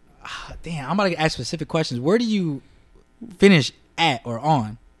checked. Damn, I'm about to ask specific questions. Where do you finish at or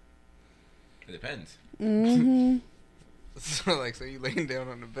on? It depends. Mm-hmm. So you laying down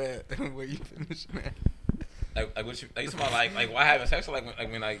on the bed where you finishing at? Like what you talking about? Like why having sex? Or like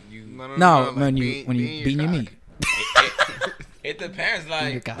when like you. No, like when you beating your meat. It depends. Your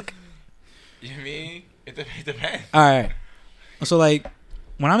Like cock. you know what I mean? It depends. All right. So like,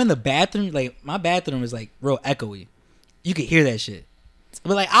 when I'm in the bathroom, like my bathroom is like real echoey. You can hear that shit.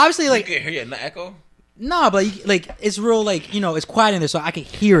 But like obviously like You can hear your echo. no, but like it's real like it's quiet in there, so I can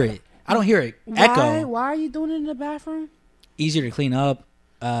hear it. I don't hear it echo. Why are you doing it in the bathroom? Easier to clean up.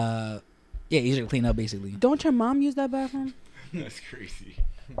 Easier to clean up basically. Don't your mom use that bathroom? That's crazy.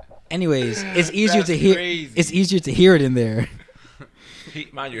 Anyways, it's easier That's to hear. crazy. It's easier to hear it in there.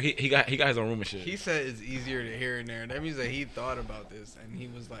 Mind you, he got his own room and shit. He said it's easier to hear in there. That means that he thought about this and he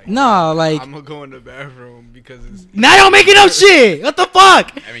was like, No, like I'm gonna go in the bathroom because it's now y'all making up shit. What the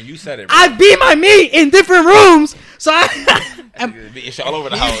fuck? I mean, you said it. Bro. I beat my meat in different rooms, so I'm Beat your shit all over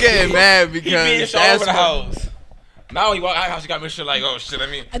the house. he's getting mad He beat because your shit all over that's the what- house. Now you walk out the house, you got me shit like, oh shit. I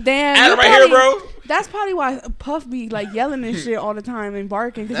mean, Damn, Adam you right here, probably- bro. That's probably why Puff be like yelling and shit all the time and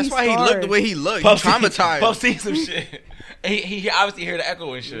barking. That's he's why he looked the way he looked. He's traumatized. Puff seen some shit. He obviously hear the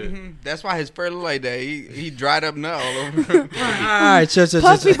echo and shit. Mhm. That's why his fur look like that. He dried up now all over him. all right.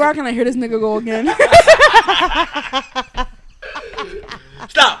 Puff be barking like, here this nigga go again.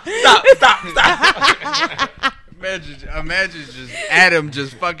 Stop. Imagine just Adam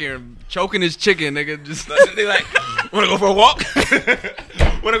just fucking choking his chicken, nigga. Just They like, wanna go for a walk?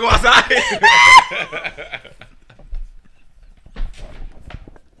 Wanna go outside?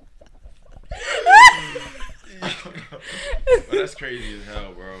 Well, that's crazy as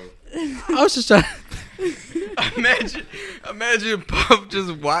hell, bro. I was just trying. imagine Puff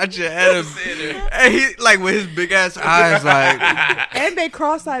just watching Adam, and he like with his big ass eyes, like And they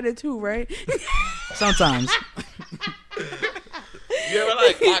cross-sided too, right? Sometimes. You ever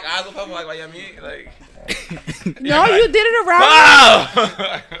like lock eyes with Puff like you know what I mean? Like, No, you did it around. wow.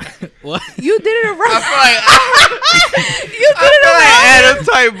 What? You did it around. I feel like Adam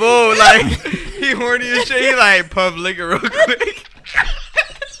type bull, like he horny and shit. He like Puff lick it real quick.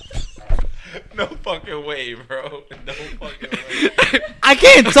 No fucking way, bro. No fucking way. I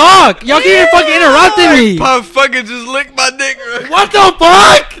can't talk. Y'all keep fucking interrupting me. Puff fucking just lick my dick. Real quick. What the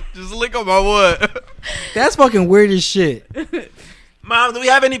fuck? Just lick on my wood. That's fucking weird as shit. Mom, do we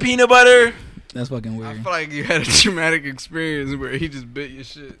have any peanut butter? That's fucking I weird. feel like you had a traumatic experience where he just bit your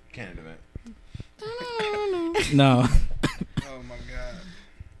shit. Can't do that. No. Oh my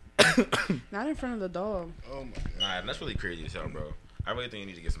god. Not in front of the dog. Oh my god. Nah, that's really crazy as hell, bro. I really think you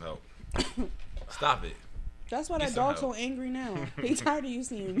need to get some help. Stop it. That's why Get that some dog's help. so angry now. He tired of you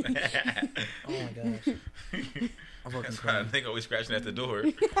seeing me. Oh my gosh. I'm fucking That's why I crying. think always scratching at the door.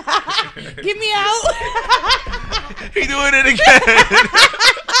 Get me out. He doing it again.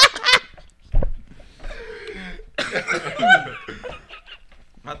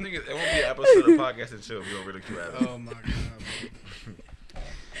 I think it won't be an episode of Podcast and Chill if you don't really cue at it. Oh my god.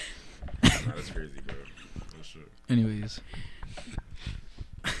 Nah, that's crazy, bro. Oh, shit. Anyways.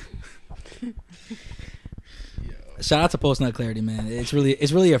 Shout out to Post Nut Clarity, man. It's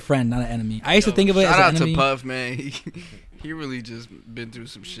really a friend, not an enemy. I used to think of it as Shout an out enemy. to Puff, man. He really just been through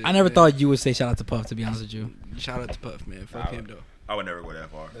some shit. I never man. thought you would say shout out to Puff, to be honest with you. Shout out to Puff, man. Fuck him though. I would never go that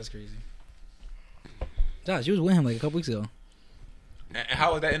far. That's crazy. Josh, you was with him like a couple weeks ago. And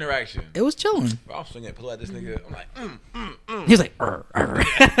how was that interaction? It was chilling. Bro, I'm swinging a pillow at this nigga. I'm like, It He was like, "Arr, arr."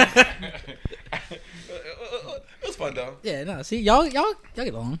 was fun though. Yeah, no. See, y'all get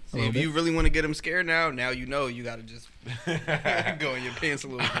along. a See, little if bit. you really want to get him scared now you know you gotta just go in your pants a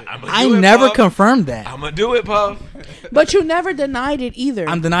little bit. I never confirmed that. I'm gonna do it, Puff. But you never denied it either.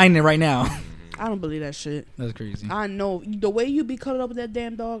 I'm denying it right now. I don't believe that shit. That's crazy. I know the way you be cuddled up with that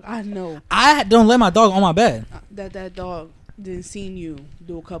damn dog. I know I don't let my dog on my bed. that dog didn't seen you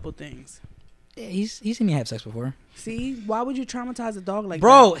do a couple things. Yeah, he's seen me have sex before. See, why would you traumatize a dog like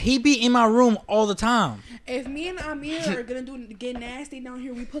Bro, he be in my room all the time. that? If me and Amir are gonna get nasty down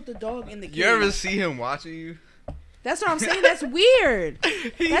here, we put the dog in the cage. You ever see him watching you? That's what I'm saying. That's weird.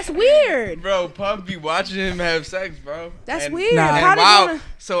 That's weird. Bro, Puff be watching him have sex, bro. That's And- weird. Nah. How And did wow, you?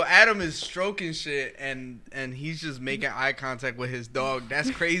 so Adam is stroking shit and he's just making eye contact with his dog.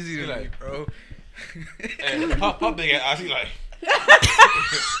 That's crazy to me, Like- bro. And Puff big ass. He like.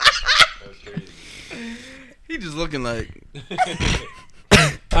 That's crazy. He just looking like, All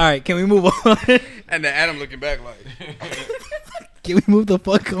right, can we move on? and then Adam looking back like, Can we move the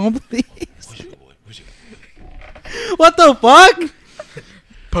fuck on, please? Where's your boy? Where's your What the fuck?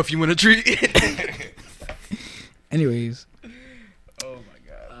 Puff, you want a treat? Anyways, Oh my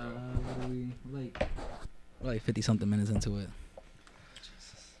god. we're like 50 something minutes into it.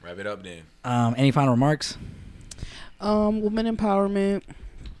 Wrap it up then. Any final remarks? Women empowerment.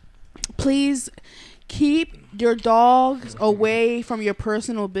 Please keep your dogs away from your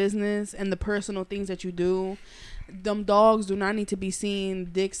personal business and the personal things that you do. Them dogs do not need to be seen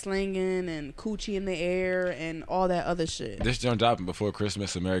dick slinging and coochie in the air and all that other shit. This joint dropping before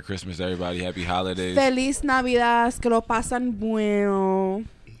Christmas, so Merry Christmas, everybody. Happy holidays. Feliz Navidad, que lo pasan bueno.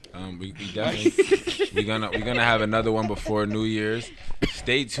 We definitely we're gonna have another one before New Year's.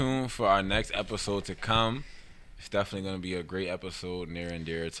 Stay tuned for our next episode to come. It's definitely gonna be a great episode, near and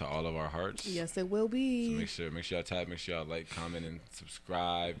dear to all of our hearts. Yes, it will So be. make sure y'all tap, make sure y'all like, comment, and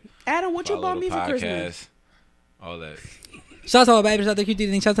subscribe. Adam, what you Follow bought the me for podcast, Christmas? all that. Shout out to all the babies out there, cute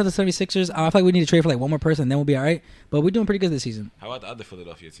things. Shout out to the 76ers. I feel like we need to trade for like one more person, and then we'll be all right. But we're doing pretty good this season. How about the other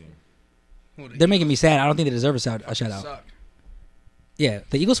Philadelphia team? They're making me sad. I don't think they deserve a shout out. Suck. Yeah,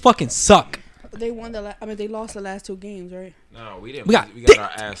 the Eagles fucking suck. They won they lost the last two games, right? No, we didn't. We got we got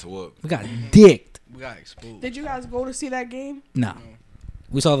our ass whooped. We got dicked. We got exposed. Did you guys go to see that game? No.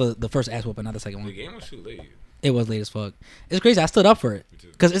 We saw the first ass whooping, not the second The one. game was too late. It was late as fuck. It's crazy. I stood up for it Me too.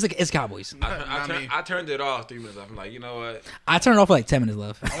 because it's Cowboys. I turned it off 3 minutes left. I'm like, you know what? I turned it off for like 10 minutes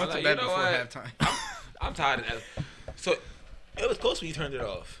left. I went to Like, bed you know before what? halftime. I'm tired of that. So it was close when you turned it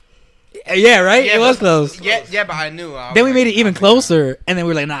off. Yeah, right. Yeah, it was but- close. Yeah, but I knew. Then we made it even closer, and then we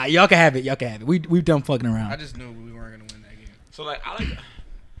were like, "Nah, y'all can have it. Y'all can have it. We've done fucking I around." just knew we weren't gonna win that game. So like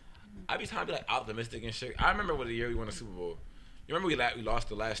I be trying to be like optimistic and shit. I remember what the year we won the Super Bowl. You remember we lost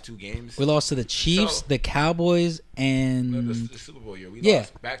the last 2 games? We lost to the Chiefs, So- the Cowboys, and No, the Super Bowl year. We Yeah.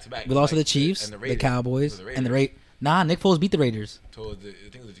 lost back to back. we lost to like, the Chiefs, and the Raiders. Cowboys, It was and the Raiders. Nah, Nick Foles beat the Raiders. So I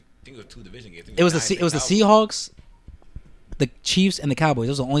think it was 2 division games. I think It was Giants the and Cowboys. Seahawks, the Chiefs, and the Cowboys.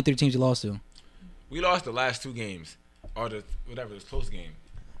 Those are the only 3 teams you lost to. We lost the last 2 games, or the whatever, this close game.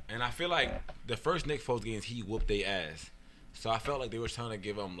 And I feel like the first Nick Foles games, he whooped their ass. So I felt like they were trying to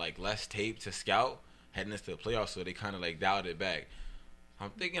give him like less tape to scout heading into the playoffs, so they kind of like dialed it back. I'm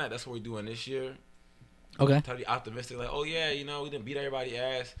thinking like that's what we're doing this year. Okay. Try to be optimistic, like, oh yeah, you know, we didn't beat everybody's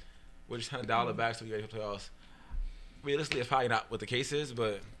ass. We're just trying to dial it back so we ready for playoffs. Realistically, it's probably not what the case is,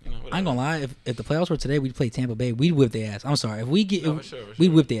 but you know, whatever. I ain't gonna lie. If the playoffs were today, we'd play Tampa Bay. We'd whip their ass. I'm sorry. If we get, No, for sure.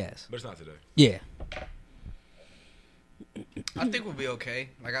 we'd whip their ass. But it's not today. Yeah. I think we'll be okay.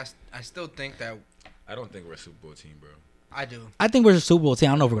 Like I still think that I don't think we're a Super Bowl team, bro. I do. I think we're a Super Bowl team.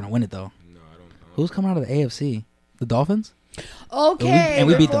 I don't know if we're gonna win it though. No, I don't. Who's coming out of the AFC? The Dolphins. Okay, and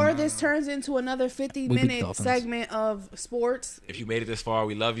we beat before them. this turns into another We beat the 50-minute Dolphins. segment of sports, If you made it this far,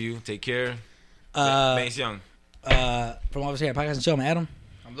 we love you. Take care. Mace Young. From over here at PodcastNChill, I'm Adam,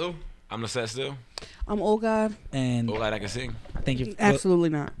 I'm Lou. I'm Lisette still. I'm Olga. and Oh, glad I can sing. thank you. Absolutely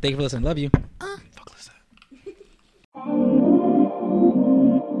not. Thank you for listening. Love you.